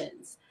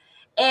sections.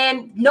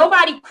 And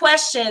nobody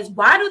questions,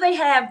 why do they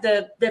have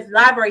the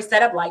library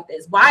set up like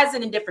this? Why is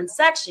it in different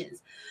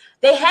sections?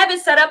 They have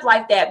it set up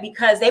like that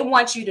because they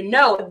want you to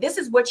know if this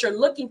is what you're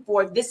looking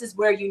for, this is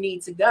where you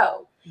need to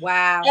go.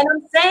 Wow. And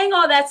I'm saying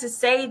all that to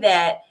say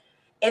that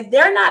if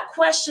they're not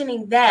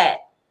questioning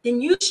that, then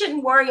you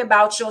shouldn't worry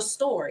about your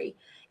story.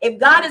 If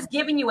God is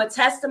giving you a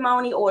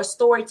testimony or a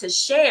story to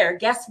share,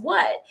 guess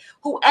what?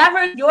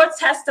 Whoever your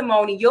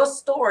testimony, your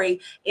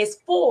story is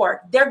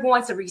for, they're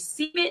going to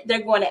receive it,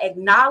 they're going to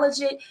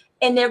acknowledge it,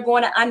 and they're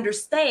going to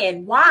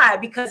understand why,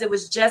 because it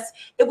was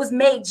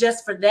made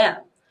just for them.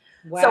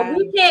 Wow. So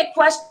we can't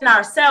question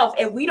ourselves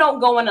if we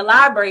don't go in the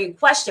library and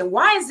question,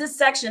 why is this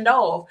sectioned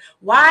off?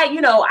 Why,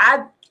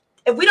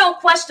 if we don't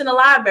question the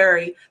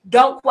library,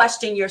 don't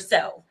question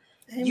yourself.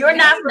 Amen. You're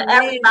not for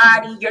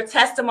everybody. Your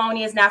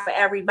testimony is not for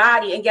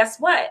everybody. And guess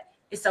what?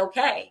 It's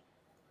okay.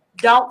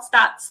 Don't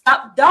stop.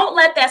 Don't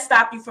let that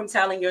stop you from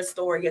telling your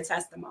story, your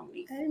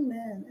testimony.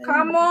 Amen.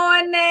 Come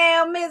on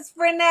now, Miss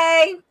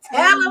Renee.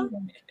 Tell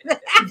them.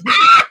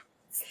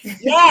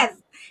 Yes.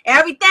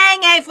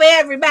 Everything ain't for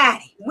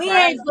everybody. We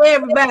ain't for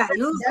everybody.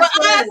 Who's for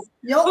us?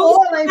 Your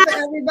oil ain't for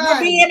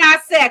everybody. Be in our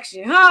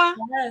section, huh?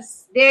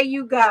 Yes. There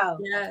you go.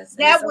 Yes.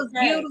 That was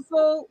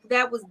beautiful.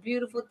 That was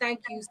beautiful. Thank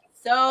you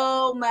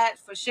so much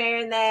for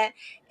sharing that.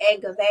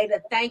 And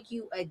Gaveda, thank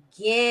you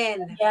again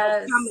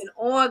for coming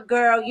on,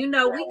 girl. We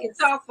can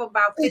talk for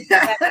about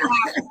 57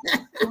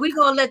 hours. We're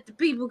going to let the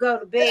people go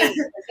to bed.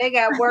 They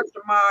got work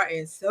tomorrow,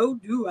 and so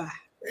do I.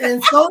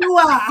 And so do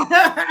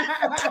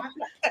I.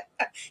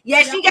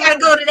 Yeah, she got to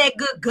go to that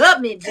good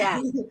government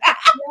job.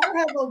 Y'all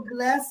have a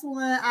blessed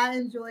one. I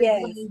enjoyed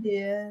being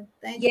here.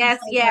 Thank you.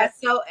 Yes.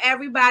 So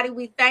everybody,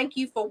 we thank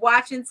you for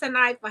watching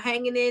tonight, for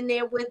hanging in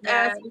there with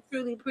us. We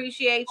truly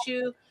appreciate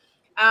you.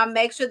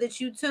 Make sure that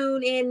you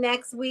tune in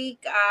next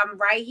week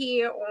right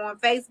here on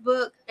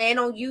Facebook and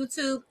on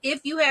YouTube.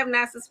 If you have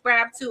not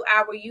subscribed to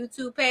our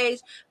YouTube page,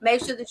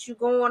 make sure that you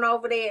go on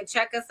over there and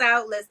check us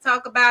out. Let's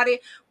talk about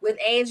it with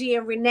Angie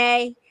and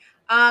Renee.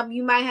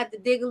 You might have to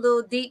dig a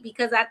little deep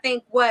because I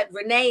think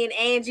Renee and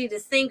Angie, the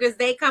singers,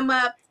 they come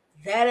up.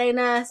 That ain't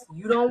us.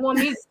 You don't want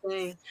me to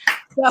sing.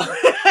 So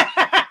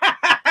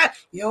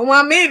you don't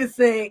want me to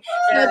sing.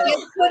 So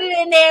just put it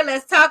in there.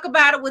 Let's talk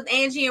about it with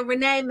Angie and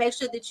Renee. Make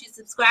sure that you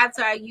subscribe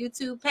to our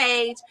YouTube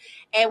page.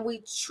 And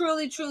we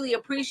truly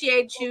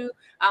appreciate you.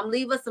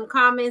 Leave us some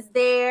comments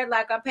there,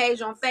 like our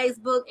page on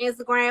Facebook,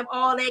 Instagram,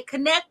 all that.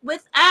 Connect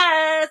with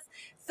us.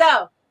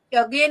 So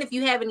again, if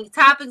you have any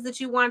topics that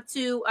you want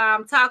to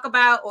talk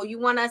about or you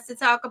want us to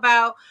talk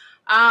about,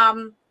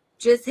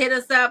 just hit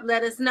us up.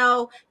 Let us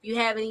know. If you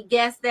have any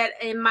guests that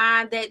in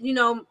mind that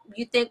you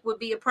think would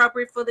be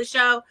appropriate for the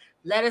show,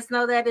 let us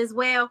know that as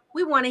well.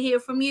 We want to hear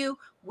from you.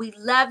 We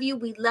love you.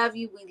 We love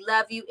you. We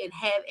love you. And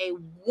have a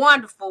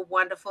wonderful,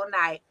 wonderful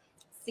night.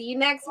 See you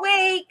next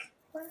week.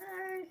 Bye.